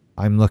actors.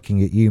 I'm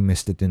looking at you,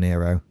 Mr. De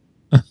Niro,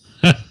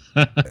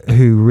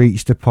 who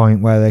reached a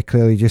point where they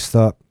clearly just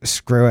thought,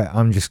 screw it,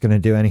 I'm just going to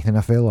do anything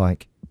I feel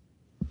like.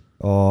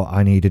 Or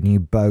I need a new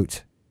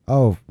boat.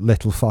 Oh,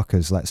 Little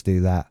Fockers, let's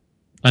do that.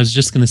 I was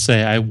just going to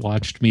say, I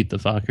watched Meet the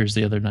Fockers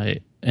the other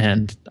night,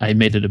 and I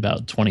made it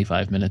about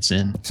 25 minutes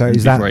in. So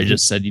before I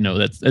just said,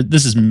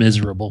 this is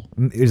miserable.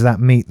 Is that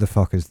Meet the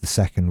Fockers, the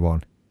second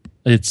one?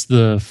 It's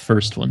the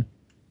first one.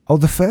 Oh,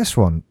 the first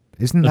one.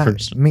 Isn't The that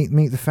first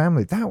Meet the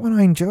Family? That one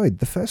I enjoyed.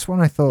 The first one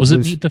I thought was it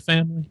Meet the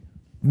Family?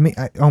 Meet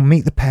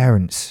the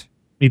Parents.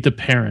 Meet the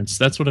Parents.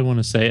 That's what I want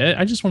to say.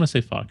 I just want to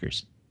say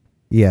Fockers.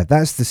 Yeah,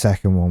 that's the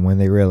second one, when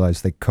they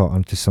realised they caught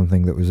onto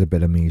something that was a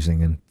bit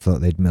amusing and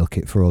thought they'd milk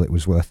it for all it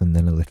was worth and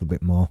then a little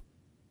bit more.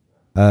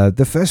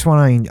 The first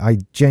one, I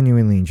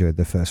genuinely enjoyed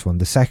the first one.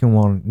 The second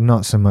one,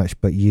 not so much,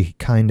 but you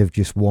kind of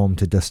just warm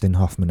to Dustin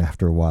Hoffman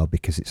after a while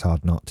because it's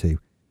hard not to.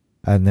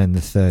 And then the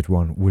third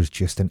one was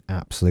just an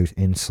absolute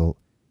insult.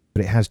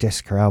 But it has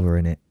Jessica Alba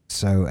in it,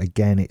 so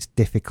again, it's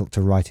difficult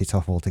to write it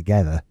off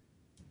altogether,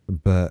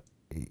 but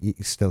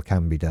it still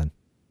can be done.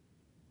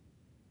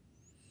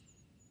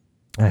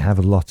 I have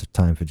a lot of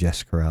time for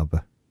Jessica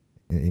Alba,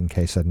 in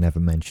case I'd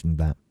never mentioned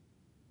that.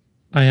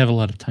 I have a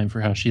lot of time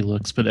for how she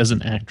looks, but as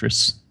an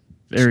actress,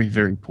 very,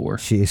 very poor.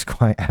 She is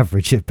quite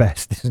average at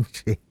best,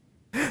 isn't she?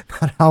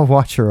 But I'll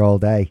watch her all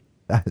day.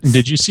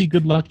 Did you see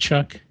Good Luck,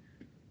 Chuck?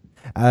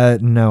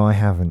 No, I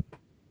haven't.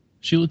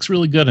 She looks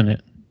really good in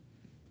it.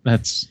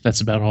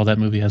 That's about all that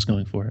movie has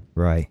going for it.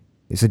 Right.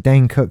 It's a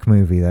Dane Cook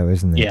movie, though,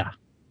 isn't it? Yeah.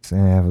 So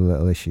I have a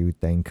little issue with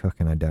Dane Cook,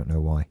 and I don't know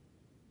why.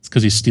 It's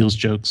because he steals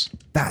jokes.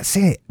 That's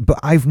it. But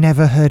I've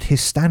never heard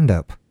his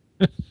stand-up.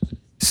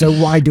 So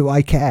why do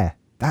I care?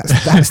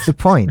 That's the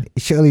point.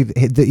 Surely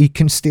that he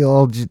can steal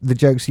all the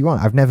jokes he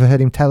wants. I've never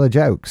heard him tell a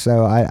joke,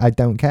 so I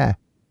don't care.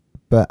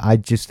 But I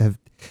just have,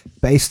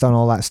 based on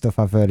all that stuff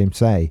I've heard him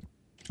say,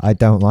 I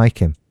don't like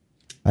him.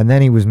 And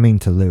then he was mean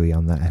to Louis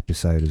on that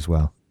episode as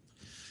well.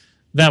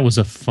 That was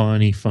a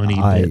funny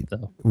bit,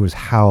 though. I was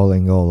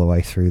howling all the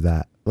way through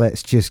that.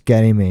 Let's just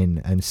get him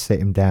in and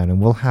sit him down,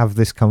 and we'll have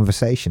this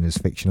conversation as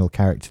fictional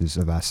characters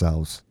of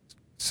ourselves.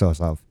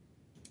 Sort of.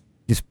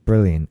 Just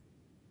brilliant.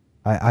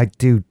 I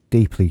do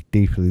deeply,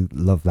 deeply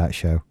love that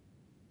show.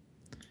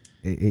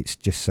 It's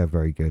just so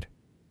very good.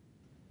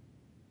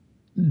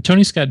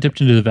 Tony Scott dipped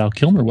into the Val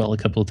Kilmer well a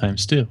couple of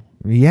times, too.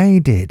 Yeah, he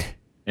did.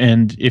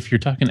 And if you're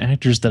talking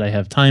actors that I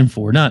have time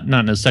for, not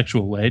in a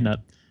sexual way,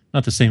 not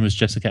the same as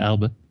Jessica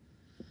Alba,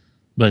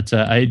 but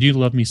I do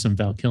love me some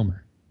Val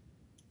Kilmer.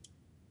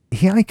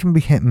 I can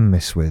be hit and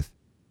miss with.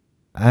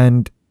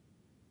 And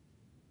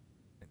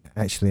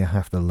actually, I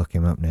have to look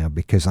him up now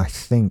because I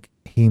think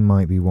he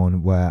might be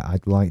one where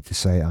I'd like to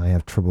say I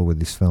have trouble with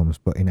his films,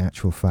 but in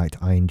actual fact,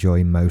 I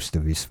enjoy most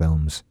of his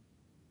films.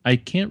 I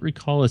can't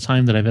recall a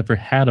time that I've ever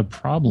had a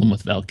problem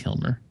with Val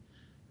Kilmer.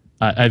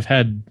 I've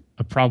had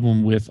a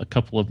problem with a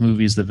couple of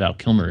movies that Val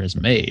Kilmer has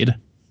made,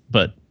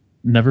 but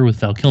never with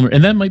Val Kilmer.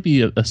 And that might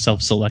be a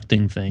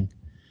self-selecting thing,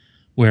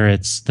 where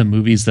it's the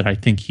movies that I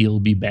think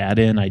he'll be bad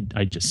in,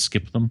 I just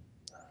skip them.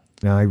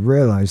 Now, I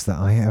realise that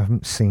I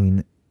haven't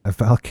seen a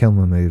Val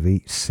Kilmer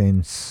movie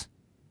since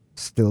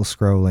Still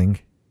Scrolling.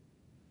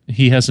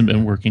 He hasn't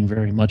been working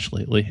very much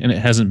lately, and it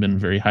hasn't been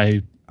very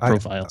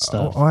high-profile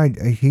stuff.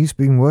 He's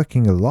been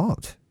working a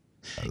lot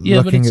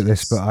looking at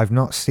this, but I've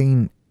not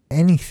seen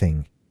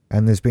anything.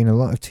 And there's been a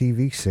lot of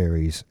TV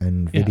series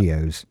and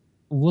videos.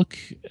 Look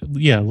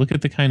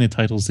at the kind of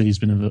titles that he's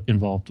been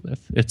involved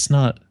with. It's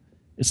not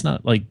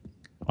like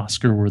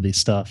Oscar-worthy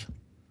stuff.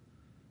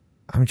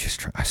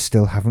 I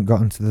still haven't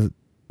gotten to the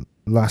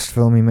last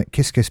film he made.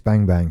 Kiss Kiss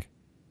Bang Bang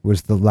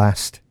was the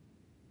last,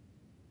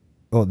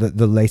 or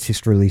the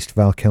latest released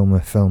Val Kilmer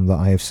film that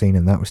I have seen,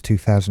 and that was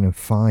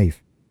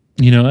 2005.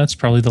 That's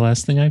probably the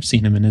last thing I've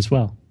seen him in as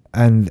well.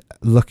 And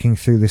looking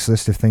through this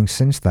list of things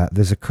since that,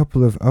 there's a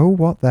couple of, oh,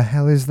 what the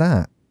hell is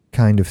that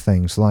kind of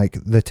things, like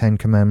The Ten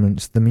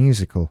Commandments, the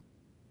musical.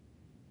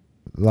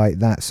 Like,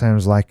 that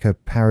sounds like a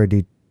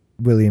parodied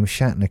William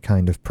Shatner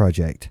kind of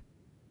project,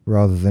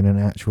 rather than an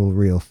actual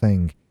real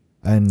thing.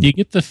 And you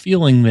get the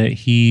feeling that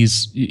he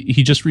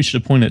just reached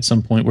a point at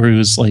some point where he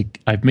was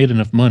like, I've made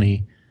enough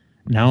money,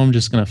 Now I'm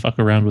just gonna fuck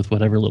around with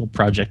whatever little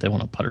project I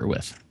want to putter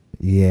with.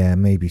 Yeah,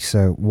 maybe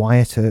so.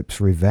 Wyatt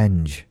Earp's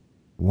Revenge.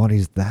 What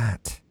is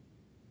that?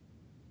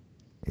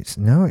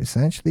 It's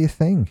actually a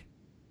thing.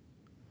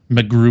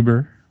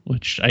 MacGruber,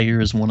 which I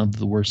hear is one of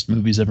the worst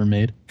movies ever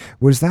made.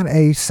 Was that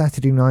a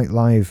Saturday Night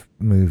Live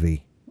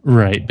movie?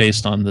 Right,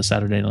 based on the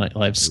Saturday Night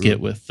Live skit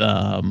with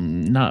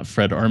not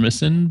Fred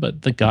Armisen,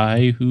 but the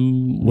guy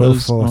who Will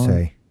was on.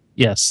 Forte.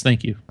 Yes,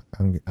 thank you.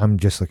 I'm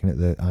just looking at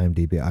the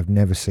IMDb. I've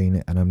never seen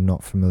it, and I'm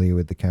not familiar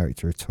with the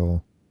character at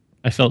all.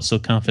 I felt so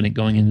confident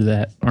going into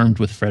that, armed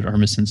with Fred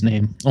Armisen's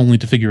name, only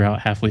to figure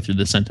out halfway through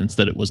the sentence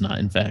that it was not,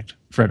 in fact,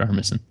 Fred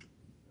Armisen.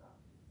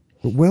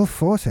 But Will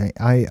Forte,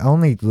 I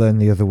only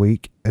learned the other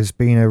week, has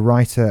been a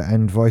writer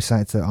and voice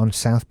actor on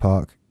South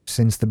Park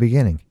since the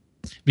beginning.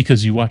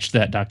 Because you watched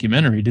that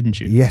documentary, didn't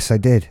you? Yes, I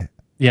did.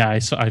 Yeah,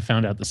 I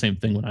found out the same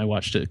thing when I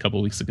watched it a couple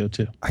of weeks ago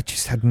too. I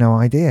just had no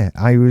idea.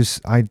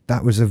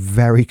 That was a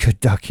very good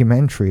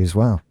documentary as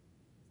well.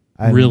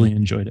 And really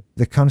enjoyed it.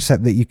 The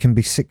concept that you can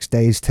be 6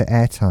 days to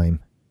airtime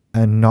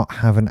and not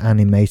have an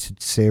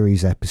animated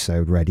series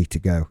episode ready to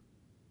go.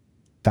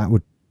 That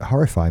would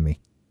horrify me.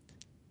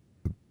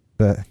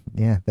 But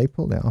yeah, they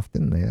pulled it off,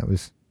 didn't they? That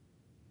was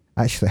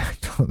actually, I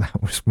thought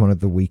that was one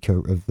of the weaker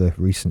of the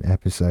recent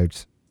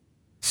episodes.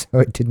 So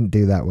it didn't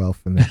do that well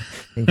for me.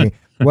 Thinking,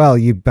 well,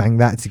 you banged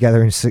that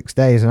together in 6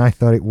 days, and I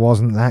thought it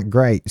wasn't that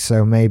great.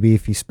 So maybe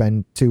if you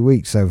spend 2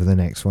 weeks over the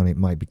next one, it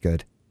might be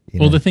good.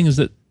 Well, the thing is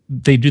that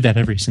they do that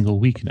every single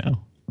week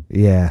now.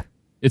 Yeah.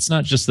 It's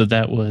not just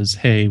that was,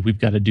 hey, we've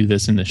got to do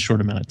this in this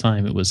short amount of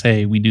time. It was,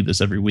 hey, we do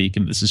this every week,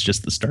 and this is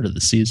just the start of the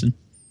season.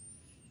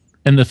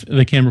 And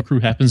the camera crew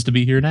happens to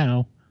be here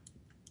now.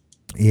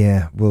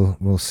 Yeah,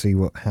 we'll see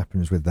what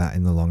happens with that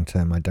in the long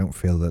term. I don't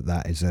feel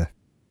that is a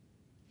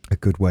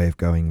good way of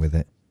going with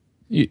it.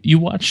 You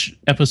watch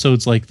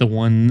episodes like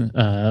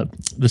the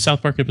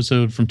South Park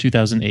episode from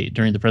 2008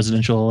 during the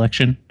presidential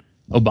election,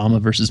 Obama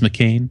versus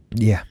McCain.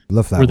 Yeah,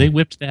 love that. Where they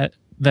whipped that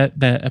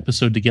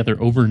episode together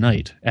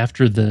overnight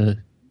after the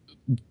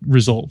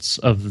results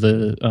of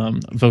the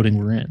voting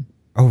were in.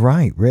 Oh,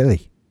 right,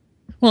 really?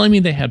 Well, I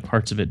mean, they had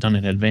parts of it done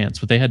in advance,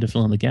 but they had to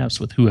fill in the gaps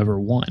with whoever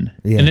won.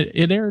 Yeah. And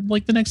it aired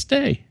like the next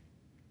day.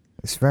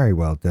 It's very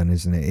well done,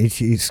 isn't it?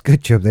 It's a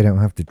good job they don't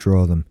have to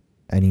draw them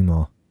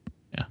anymore.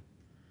 Yeah.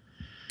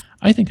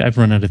 I think I've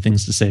run out of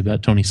things to say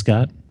about Tony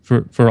Scott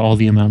for all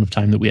the amount of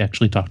time that we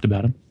actually talked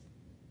about him.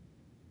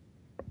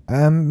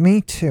 Me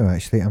too,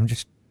 actually.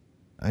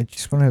 I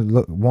just want to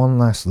look one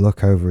last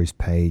look over his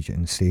page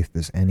and see if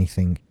there's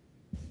anything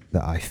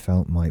that I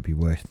felt might be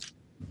worth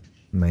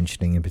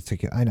mentioning in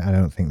particular. I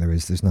don't think there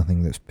is. There's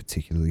nothing that's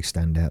particularly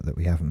stand out that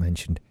we haven't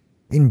mentioned.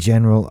 In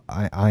general,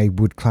 I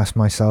would class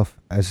myself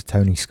as a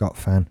Tony Scott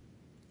fan.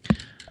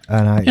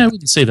 And I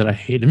wouldn't say that I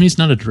hate him. He's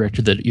not a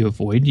director that you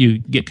avoid. You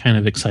get kind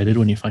of excited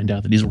when you find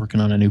out that he's working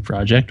on a new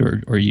project,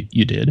 or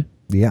you did.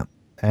 Yeah.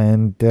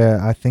 And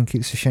I think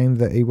it's a shame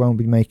that he won't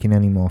be making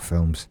any more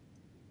films.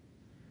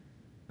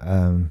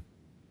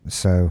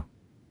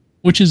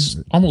 Which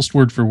is almost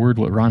word for word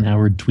what Ron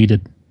Howard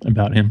tweeted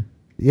about him.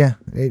 Yeah,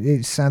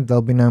 it's sad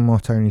there'll be no more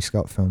Tony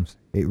Scott films.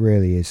 It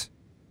really is.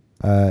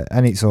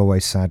 And it's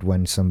always sad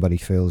when somebody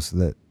feels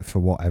that for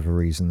whatever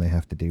reason they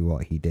have to do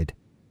what he did.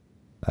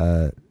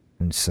 And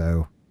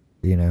so,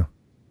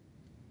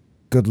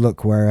 good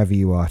luck wherever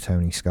you are,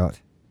 Tony Scott,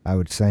 I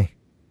would say.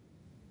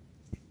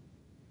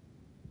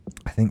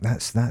 I think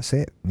that's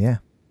it. Yeah.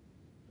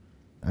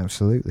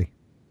 Absolutely.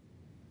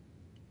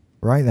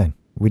 Right then.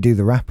 We do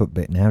the wrap-up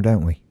bit now,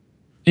 don't we?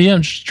 Yeah,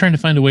 I'm just trying to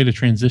find a way to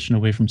transition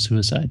away from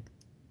suicide.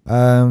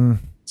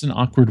 It's an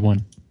awkward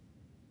one.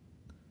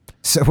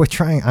 So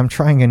I'm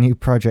trying a new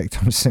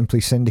project on Simply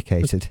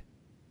Syndicated.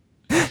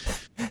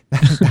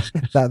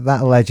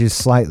 that ledges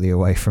slightly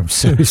away from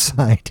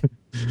suicide.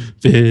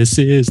 This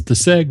is the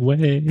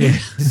segue.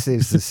 This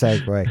is the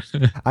segue.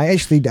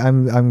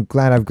 I'm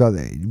glad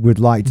would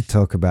like to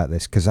talk about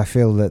this because I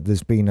feel that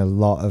there's been a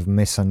lot of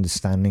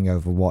misunderstanding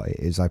over what it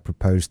is I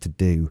propose to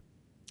do.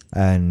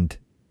 And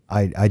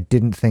I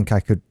didn't think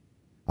I could.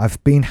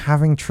 I've been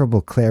having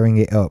trouble clearing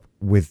it up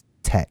with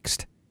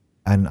text,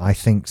 and I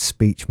think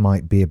speech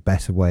might be a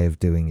better way of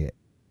doing it.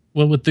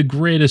 Well, with the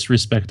greatest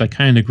respect, I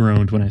kind of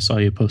groaned when I saw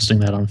you posting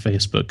that on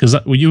Facebook because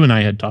you and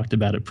I had talked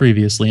about it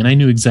previously, and I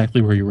knew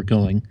exactly where you were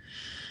going.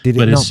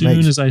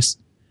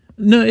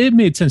 No, it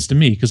made sense to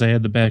me because I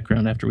had the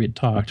background after we had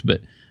talked,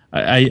 but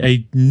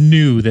I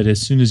knew that as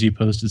soon as you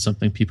posted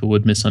something, people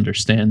would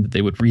misunderstand, that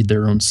they would read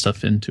their own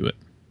stuff into it.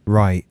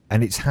 Right,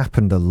 and it's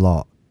happened a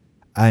lot.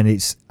 And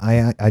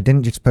I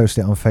didn't just post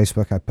it on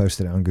Facebook, I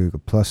posted it on Google+,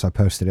 I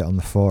posted it on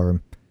the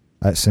forum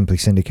at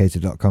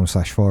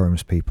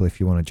simplysyndicated.com/forums, people, if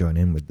you want to join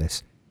in with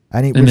this.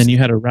 And then you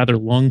had a rather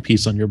long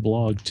piece on your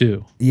blog,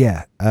 too.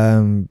 Yeah,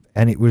 and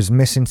it was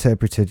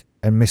misinterpreted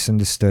and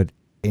misunderstood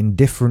in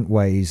different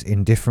ways,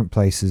 in different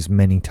places,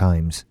 many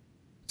times.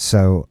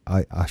 So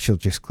I shall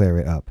just clear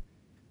it up.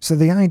 So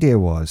the idea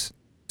was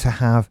to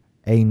have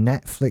a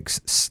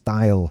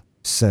Netflix-style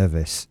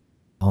service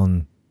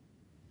on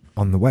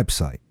the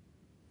website,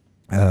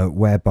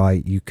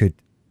 whereby you could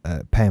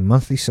pay a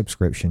monthly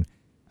subscription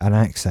and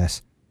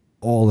access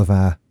all of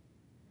our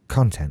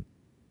content.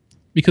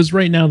 Because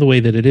right now the way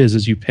that it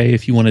is you pay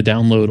if you want to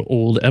download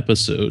old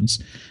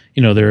episodes.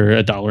 They're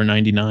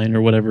 $1.99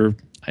 or whatever.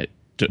 I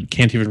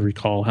can't even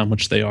recall how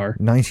much they are.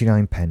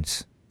 99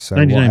 pence. So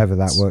 99 whatever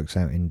that pence. works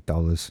out in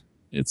dollars.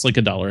 It's like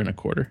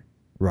 $1.25.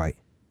 Right.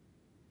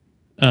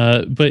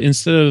 But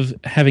instead of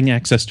having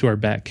access to our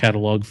back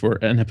catalog for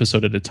an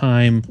episode at a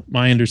time,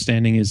 my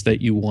understanding is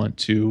that you want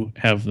to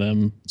have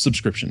them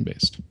subscription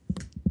based.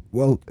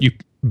 Well, you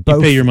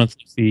both, pay your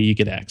monthly fee, you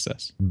get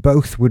access.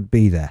 Both would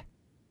be there.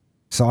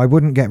 So I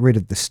wouldn't get rid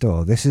of the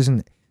store. This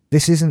isn't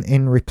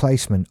in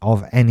replacement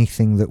of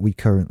anything that we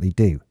currently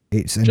do.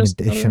 It's an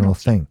additional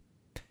thing.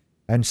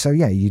 And so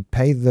yeah, you'd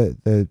pay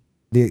the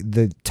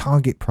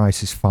target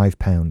price is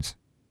 £5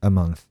 a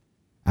month.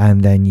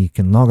 And then you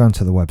can log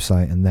onto the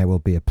website and there will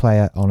be a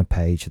player on a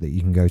page that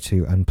you can go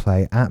to and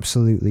play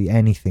absolutely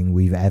anything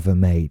we've ever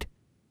made.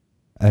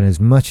 And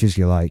as much as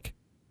you like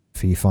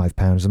for your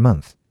 £5 a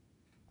month.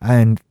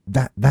 And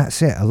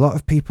that's it. A lot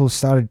of people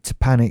started to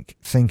panic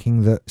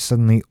thinking that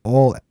suddenly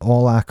all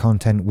our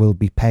content will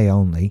be pay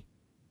only,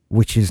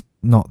 which is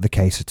not the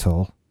case at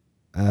all.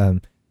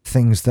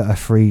 Things that are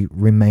free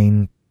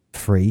remain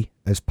free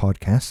as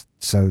podcasts.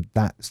 So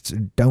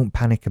don't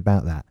panic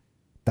about that.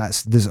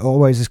 There's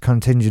always this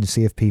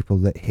contingency of people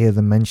that hear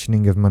the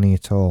mentioning of money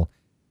at all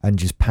and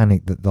just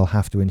panic that they'll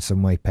have to in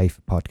some way pay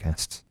for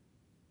podcasts,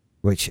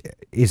 which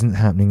isn't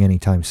happening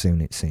anytime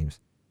soon, it seems.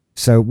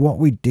 So what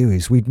we'd do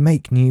is we'd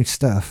make new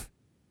stuff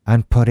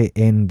and put it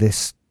in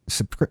this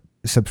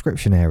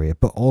subscription area,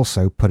 but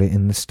also put it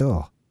in the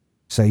store.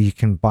 So you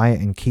can buy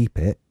it and keep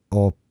it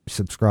or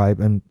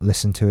subscribe and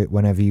listen to it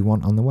whenever you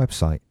want on the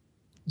website.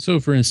 So,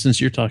 for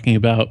instance, you're talking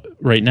about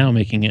right now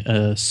making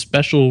a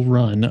special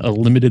run, a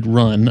limited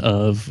run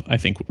of, I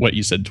think, what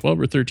you said, 12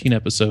 or 13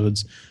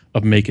 episodes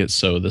of Make It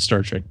So, the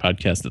Star Trek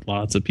podcast that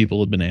lots of people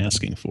have been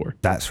asking for.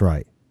 That's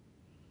right.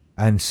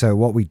 And so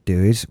what we'd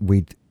do is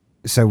we'd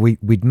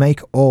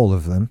make all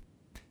of them,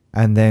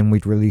 and then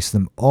we'd release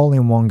them all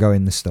in one go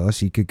in the store,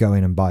 so you could go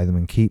in and buy them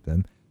and keep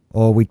them,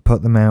 or we'd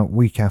put them out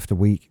week after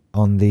week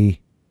on the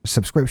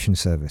subscription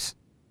service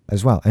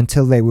as well,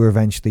 until they were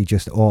eventually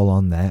just all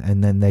on there,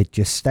 and then they'd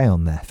just stay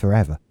on there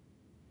forever.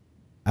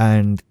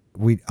 And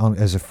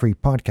as a free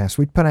podcast,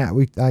 we'd put out,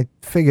 I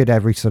figured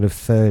every sort of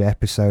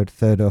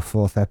third or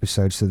fourth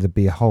episode, so there'd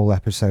be a whole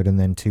episode and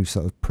then 2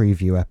 sort of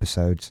preview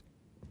episodes,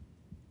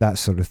 that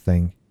sort of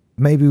thing.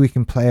 Maybe we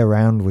can play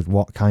around with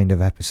what kind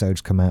of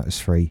episodes come out as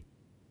free,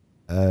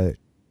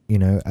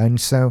 and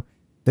so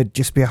there'd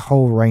just be a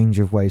whole range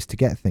of ways to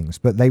get things,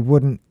 but they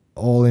wouldn't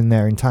all in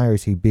their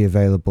entirety be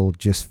available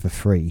just for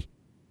free,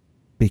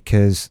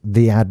 because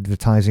the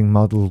advertising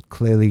model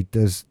clearly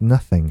does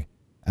nothing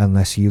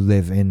unless you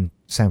live in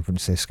San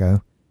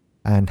Francisco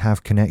and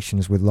have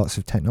connections with lots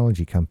of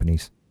technology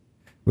companies,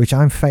 which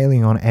I'm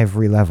failing on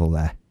every level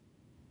there.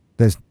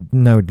 There's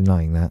no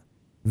denying that.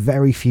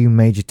 Very few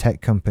major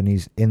tech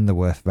companies in the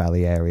Worth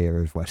Valley area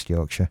of West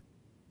Yorkshire.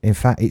 In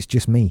fact, it's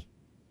just me.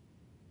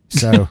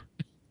 So,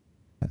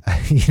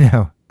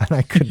 and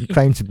I couldn't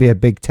claim to be a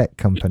big tech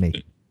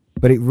company,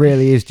 but it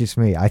really is just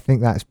me. I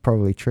think that's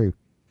probably true.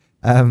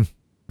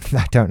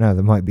 I don't know.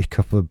 There might be a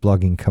couple of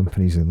blogging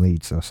companies in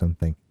Leeds or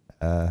something.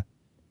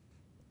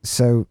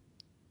 So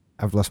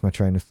I've lost my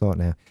train of thought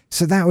now.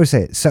 So that was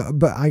it.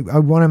 But I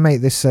want to make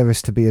this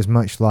service to be as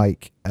much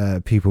like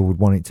people would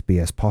want it to be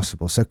as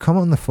possible. So come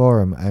on the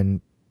forum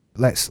and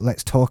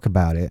let's talk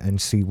about it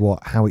and see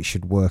how it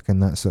should work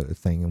and that sort of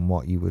thing, and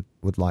what you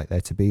would like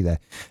there to be there.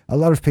 A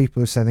lot of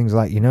people have said things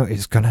like,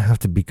 it's going to have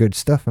to be good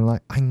stuff. And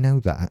I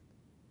know that,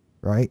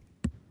 right?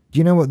 Do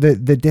you know what the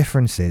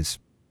difference is?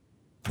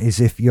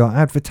 Is if you're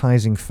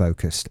advertising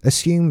focused,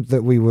 assume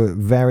that we were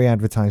very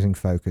advertising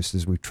focused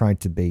as we tried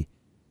to be,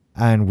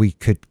 and we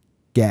could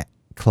get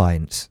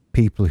clients,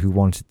 people who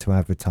wanted to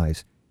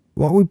advertise.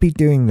 What we'd be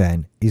doing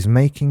then is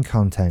making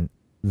content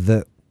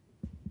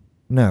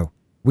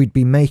we'd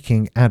be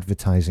making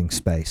advertising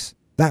space.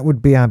 That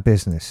would be our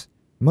business.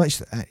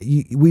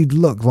 We'd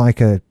look like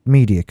a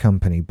media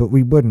company, but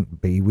we wouldn't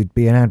be. We'd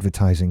be an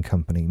advertising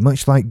company,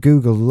 much like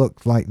Google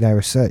looked like they're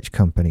a search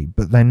company,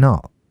 but they're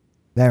not.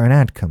 They're an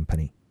ad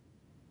company.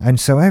 And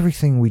so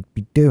everything we'd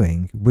be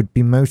doing would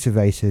be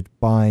motivated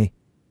by,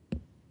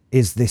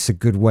 is this a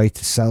good way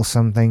to sell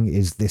something?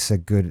 Is this a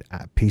good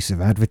piece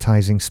of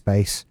advertising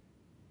space?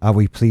 Are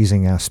we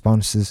pleasing our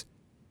sponsors?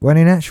 When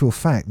in actual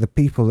fact, the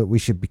people that we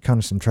should be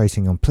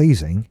concentrating on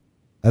pleasing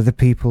are the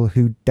people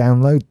who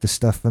download the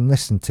stuff and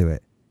listen to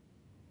it.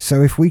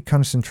 So if we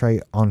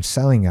concentrate on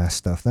selling our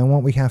stuff, then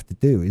what we have to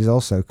do is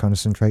also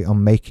concentrate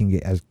on making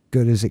it as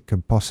good as it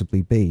could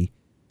possibly be,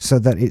 so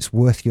that it's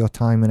worth your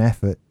time and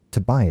effort to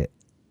buy it.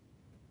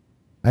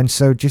 And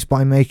so just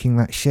by making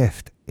that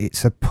shift,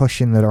 it's a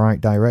push in the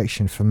right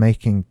direction for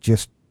making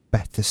just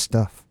better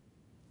stuff,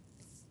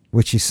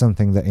 which is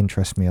something that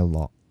interests me a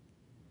lot.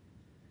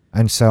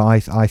 And so I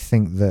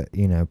think that,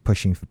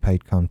 pushing for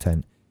paid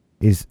content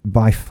is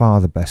by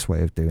far the best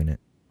way of doing it.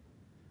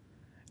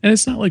 And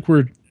it's not like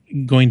we're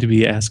going to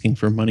be asking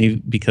for money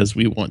because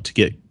we want to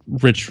get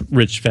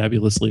rich,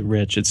 fabulously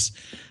rich.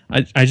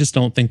 I just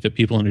don't think that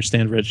people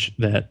understand, Rich,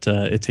 that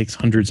it takes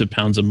hundreds of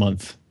pounds a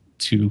month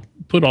to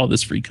put all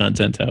this free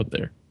content out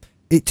there.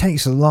 It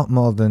takes a lot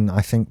more than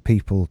I think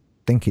people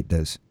think it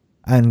does.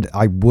 And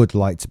I would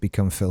like to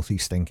become filthy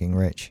stinking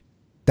rich.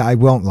 I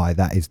won't lie,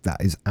 that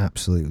is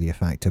absolutely a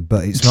factor,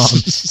 but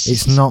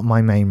it's not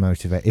my main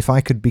motivator. If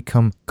I could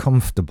become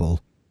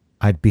comfortable,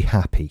 I'd be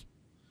happy.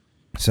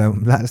 So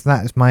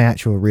that's my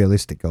actual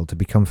realistic goal, to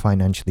become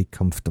financially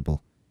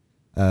comfortable.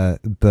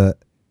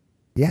 But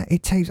yeah,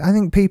 it takes, I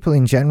think people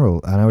in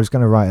general, and I was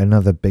going to write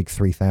another big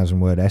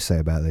 3,000 word essay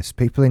about this,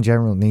 people in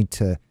general need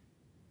to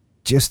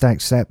just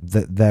accept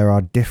that there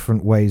are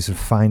different ways of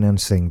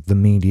financing the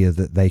media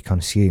that they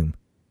consume.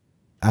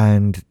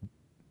 And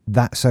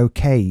that's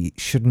okay. It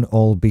shouldn't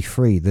all be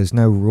free. There's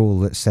no rule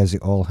that says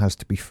it all has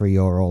to be free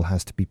or all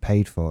has to be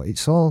paid for.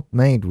 It's all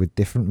made with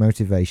different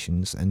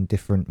motivations and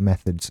different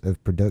methods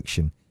of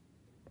production.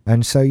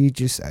 And so you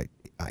just,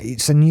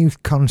 it's a new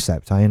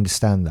concept. I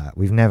understand that.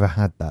 We've never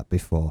had that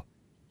before.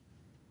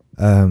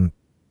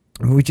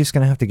 We're just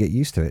going to have to get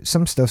used to it.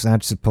 Some stuff's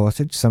ad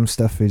supported. Some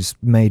stuff is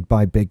made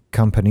by big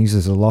companies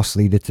as a loss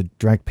leader to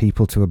drag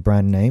people to a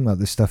brand name.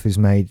 Other stuff is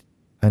made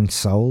and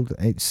sold.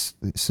 It's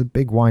a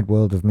big wide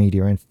world of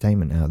media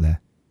entertainment out there.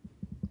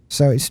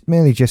 So it's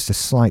merely just a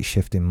slight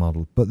shift in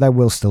model, but there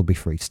will still be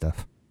free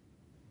stuff.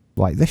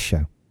 Like this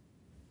show.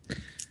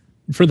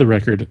 For the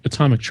record,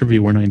 Atomic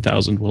Trivia War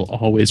 9000 will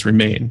always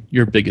remain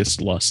your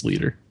biggest loss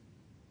leader.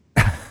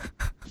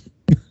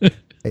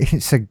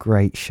 It's a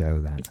great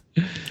show, that.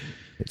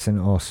 It's an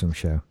awesome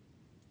show.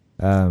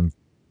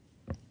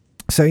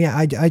 So yeah,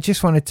 I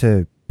just wanted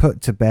to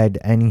put to bed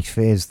any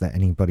fears that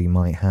anybody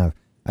might have.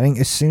 I think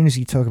as soon as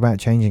you talk about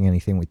changing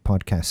anything with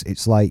podcasts,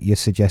 it's like you're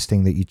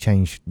suggesting that you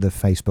change the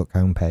Facebook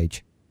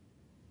homepage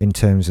in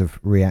terms of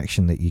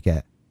reaction that you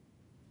get.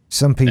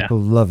 Some people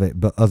love it,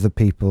 but other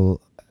people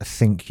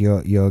think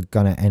you're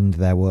gonna end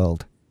their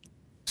world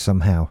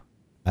somehow,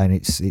 and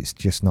it's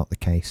just not the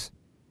case.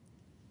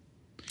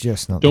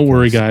 Just not. Don't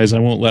worry, guys. I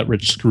won't let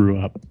Rich screw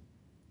up.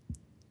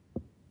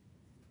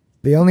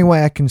 The only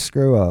way I can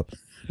screw up,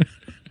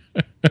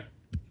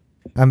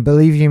 and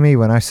believe you me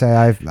when I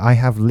say I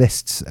have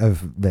lists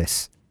of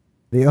this,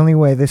 the only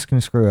way this can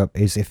screw up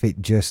is if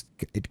it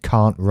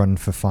can't run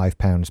for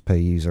 £5 per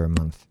user a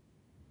month,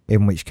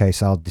 in which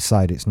case I'll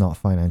decide it's not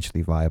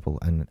financially viable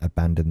and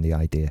abandon the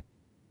idea.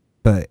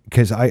 But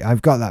because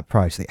I've got that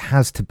price, it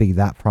has to be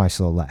that price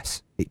or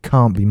less. It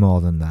can't be more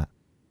than that.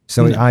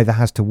 So it either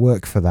has to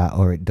work for that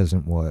or it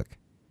doesn't work.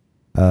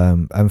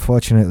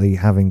 Unfortunately,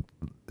 having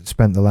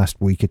spent the last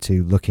week or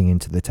two looking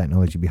into the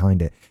technology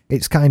behind it,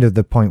 it's kind of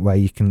the point where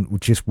you can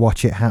just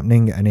watch it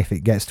happening, and if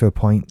it gets to a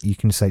point, you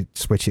can say,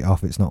 switch it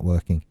off, it's not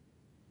working.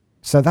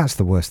 So that's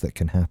the worst that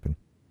can happen.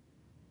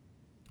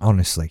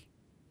 Honestly.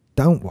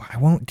 I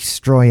won't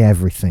destroy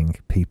everything,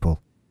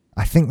 people.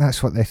 I think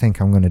that's what they think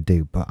I'm going to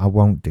do, but I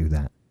won't do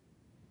that.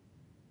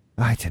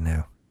 I don't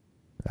know.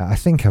 I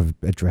think I've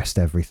addressed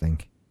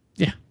everything.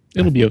 Yeah,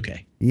 it'll be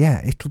okay.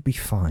 Yeah, it'll be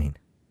fine.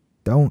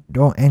 Don't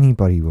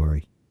anybody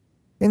worry.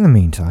 In the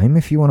meantime,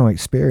 if you want to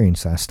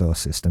experience our store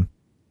system,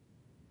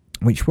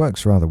 which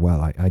works rather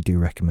well, I do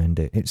recommend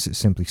it. It's at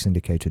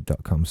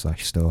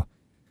simplysyndicated.com/store,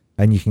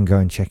 and you can go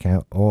and check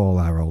out all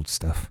our old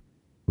stuff,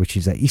 which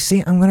is that. You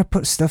see, I'm going to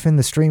put stuff in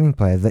the streaming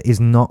player that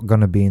is not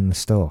going to be in the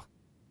store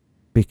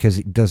because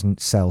it doesn't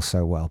sell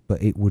so well,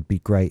 but it would be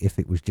great if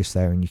it was just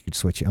there and you could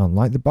switch it on,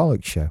 like the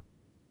Bollocks Show.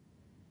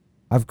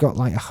 I've got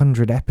like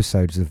 100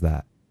 episodes of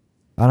that,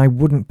 and I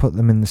wouldn't put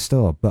them in the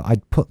store, but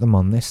I'd put them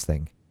on this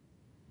thing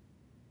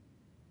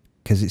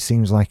because it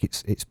seems like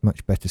it's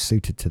much better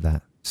suited to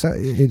that. So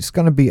it's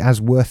going to be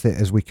as worth it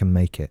as we can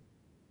make it.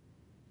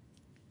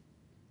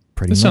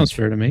 Pretty much. That sounds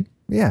fair to me.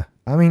 Yeah,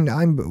 I mean,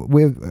 I'm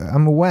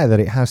aware that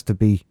it has to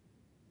be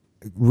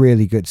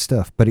really good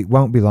stuff, but it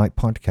won't be like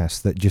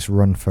podcasts that just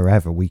run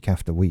forever, week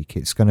after week.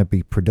 It's going to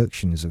be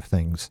productions of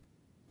things.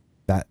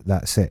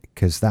 That's it,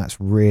 because that's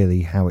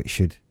really how it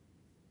should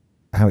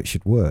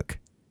work.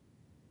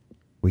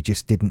 We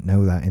just didn't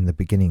know that in the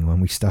beginning when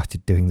we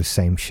started doing the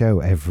same show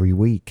every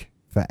week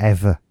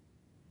forever,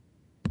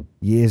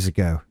 years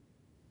ago.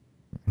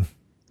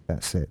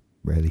 That's it,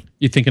 really.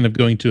 You thinking of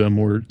going to a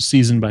more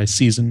season by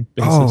season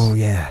basis? Oh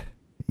yeah.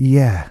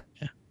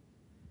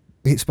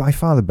 It's by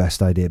far the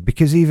best idea,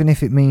 because even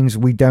if it means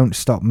we don't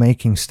stop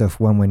making stuff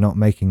when we're not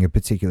making a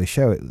particular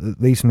show, it at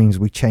least means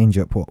we change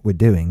up what we're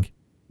doing,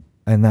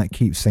 and that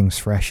keeps things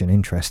fresh and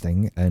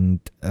interesting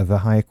and of a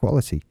higher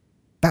quality.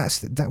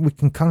 That we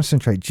can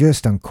concentrate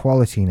just on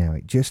quality now.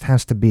 It just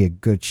has to be a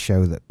good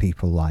show that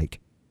people like.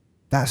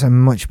 That's a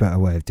much better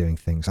way of doing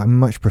things. I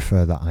much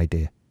prefer that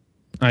idea.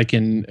 I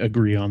can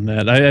agree on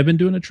that. I've been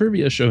doing a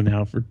trivia show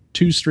now for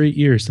 2 straight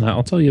years, and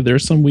I'll tell you, there are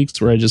some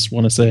weeks where I just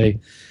want to say,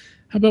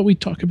 how about we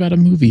talk about a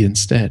movie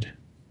instead?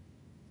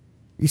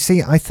 You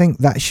see, I think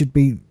that should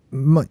be...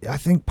 I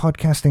think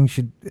podcasting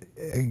should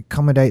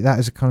accommodate that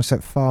as a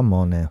concept far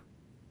more now.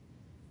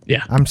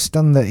 Yeah. I'm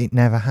stunned that it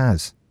never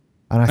has.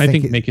 And I I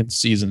think think making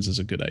seasons is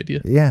a good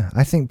idea. yeah,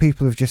 I think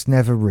people have just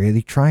never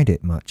really tried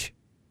it much.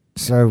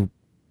 So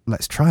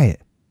let's try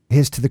it.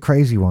 Here's to the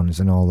crazy ones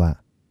and all that.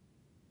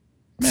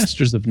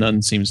 Masters of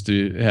None seems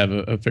to have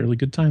a fairly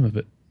good time of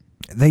it.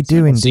 They So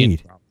I do don't see any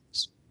indeed.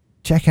 problems.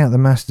 Check out the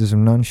Masters of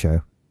None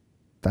show.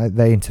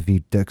 They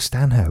interviewed Doug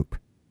Stanhope.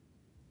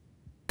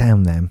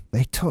 Damn them.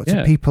 They talk to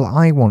Yeah. people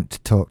I want to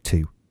talk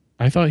to.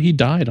 I thought he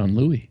died on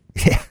Louis.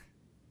 Yeah.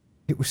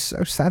 It was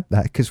so sad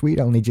that because we'd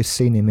only just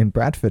seen him in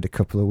Bradford a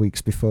couple of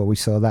weeks before we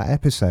saw that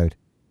episode.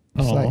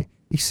 It's Aw. like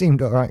he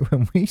seemed all right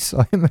when we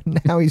saw him,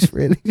 and now he's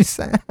really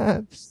sad.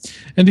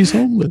 And he's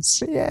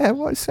homeless. Yeah,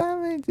 what's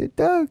happening to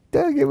Doug?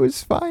 Doug, it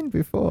was fine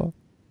before.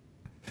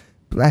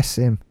 Bless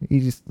him.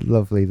 He's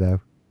lovely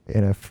though,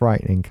 in a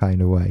frightening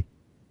kind of way.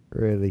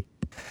 Really.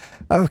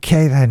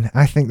 Okay then,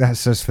 I think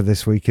that's us for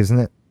this week, isn't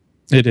it?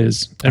 It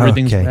is.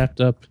 Everything's Okay. wrapped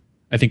up.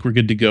 I think we're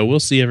good to go. We'll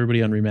see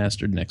everybody on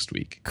Remastered next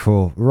week.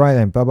 Cool. Right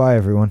then, bye bye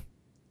everyone.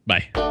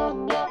 Bye.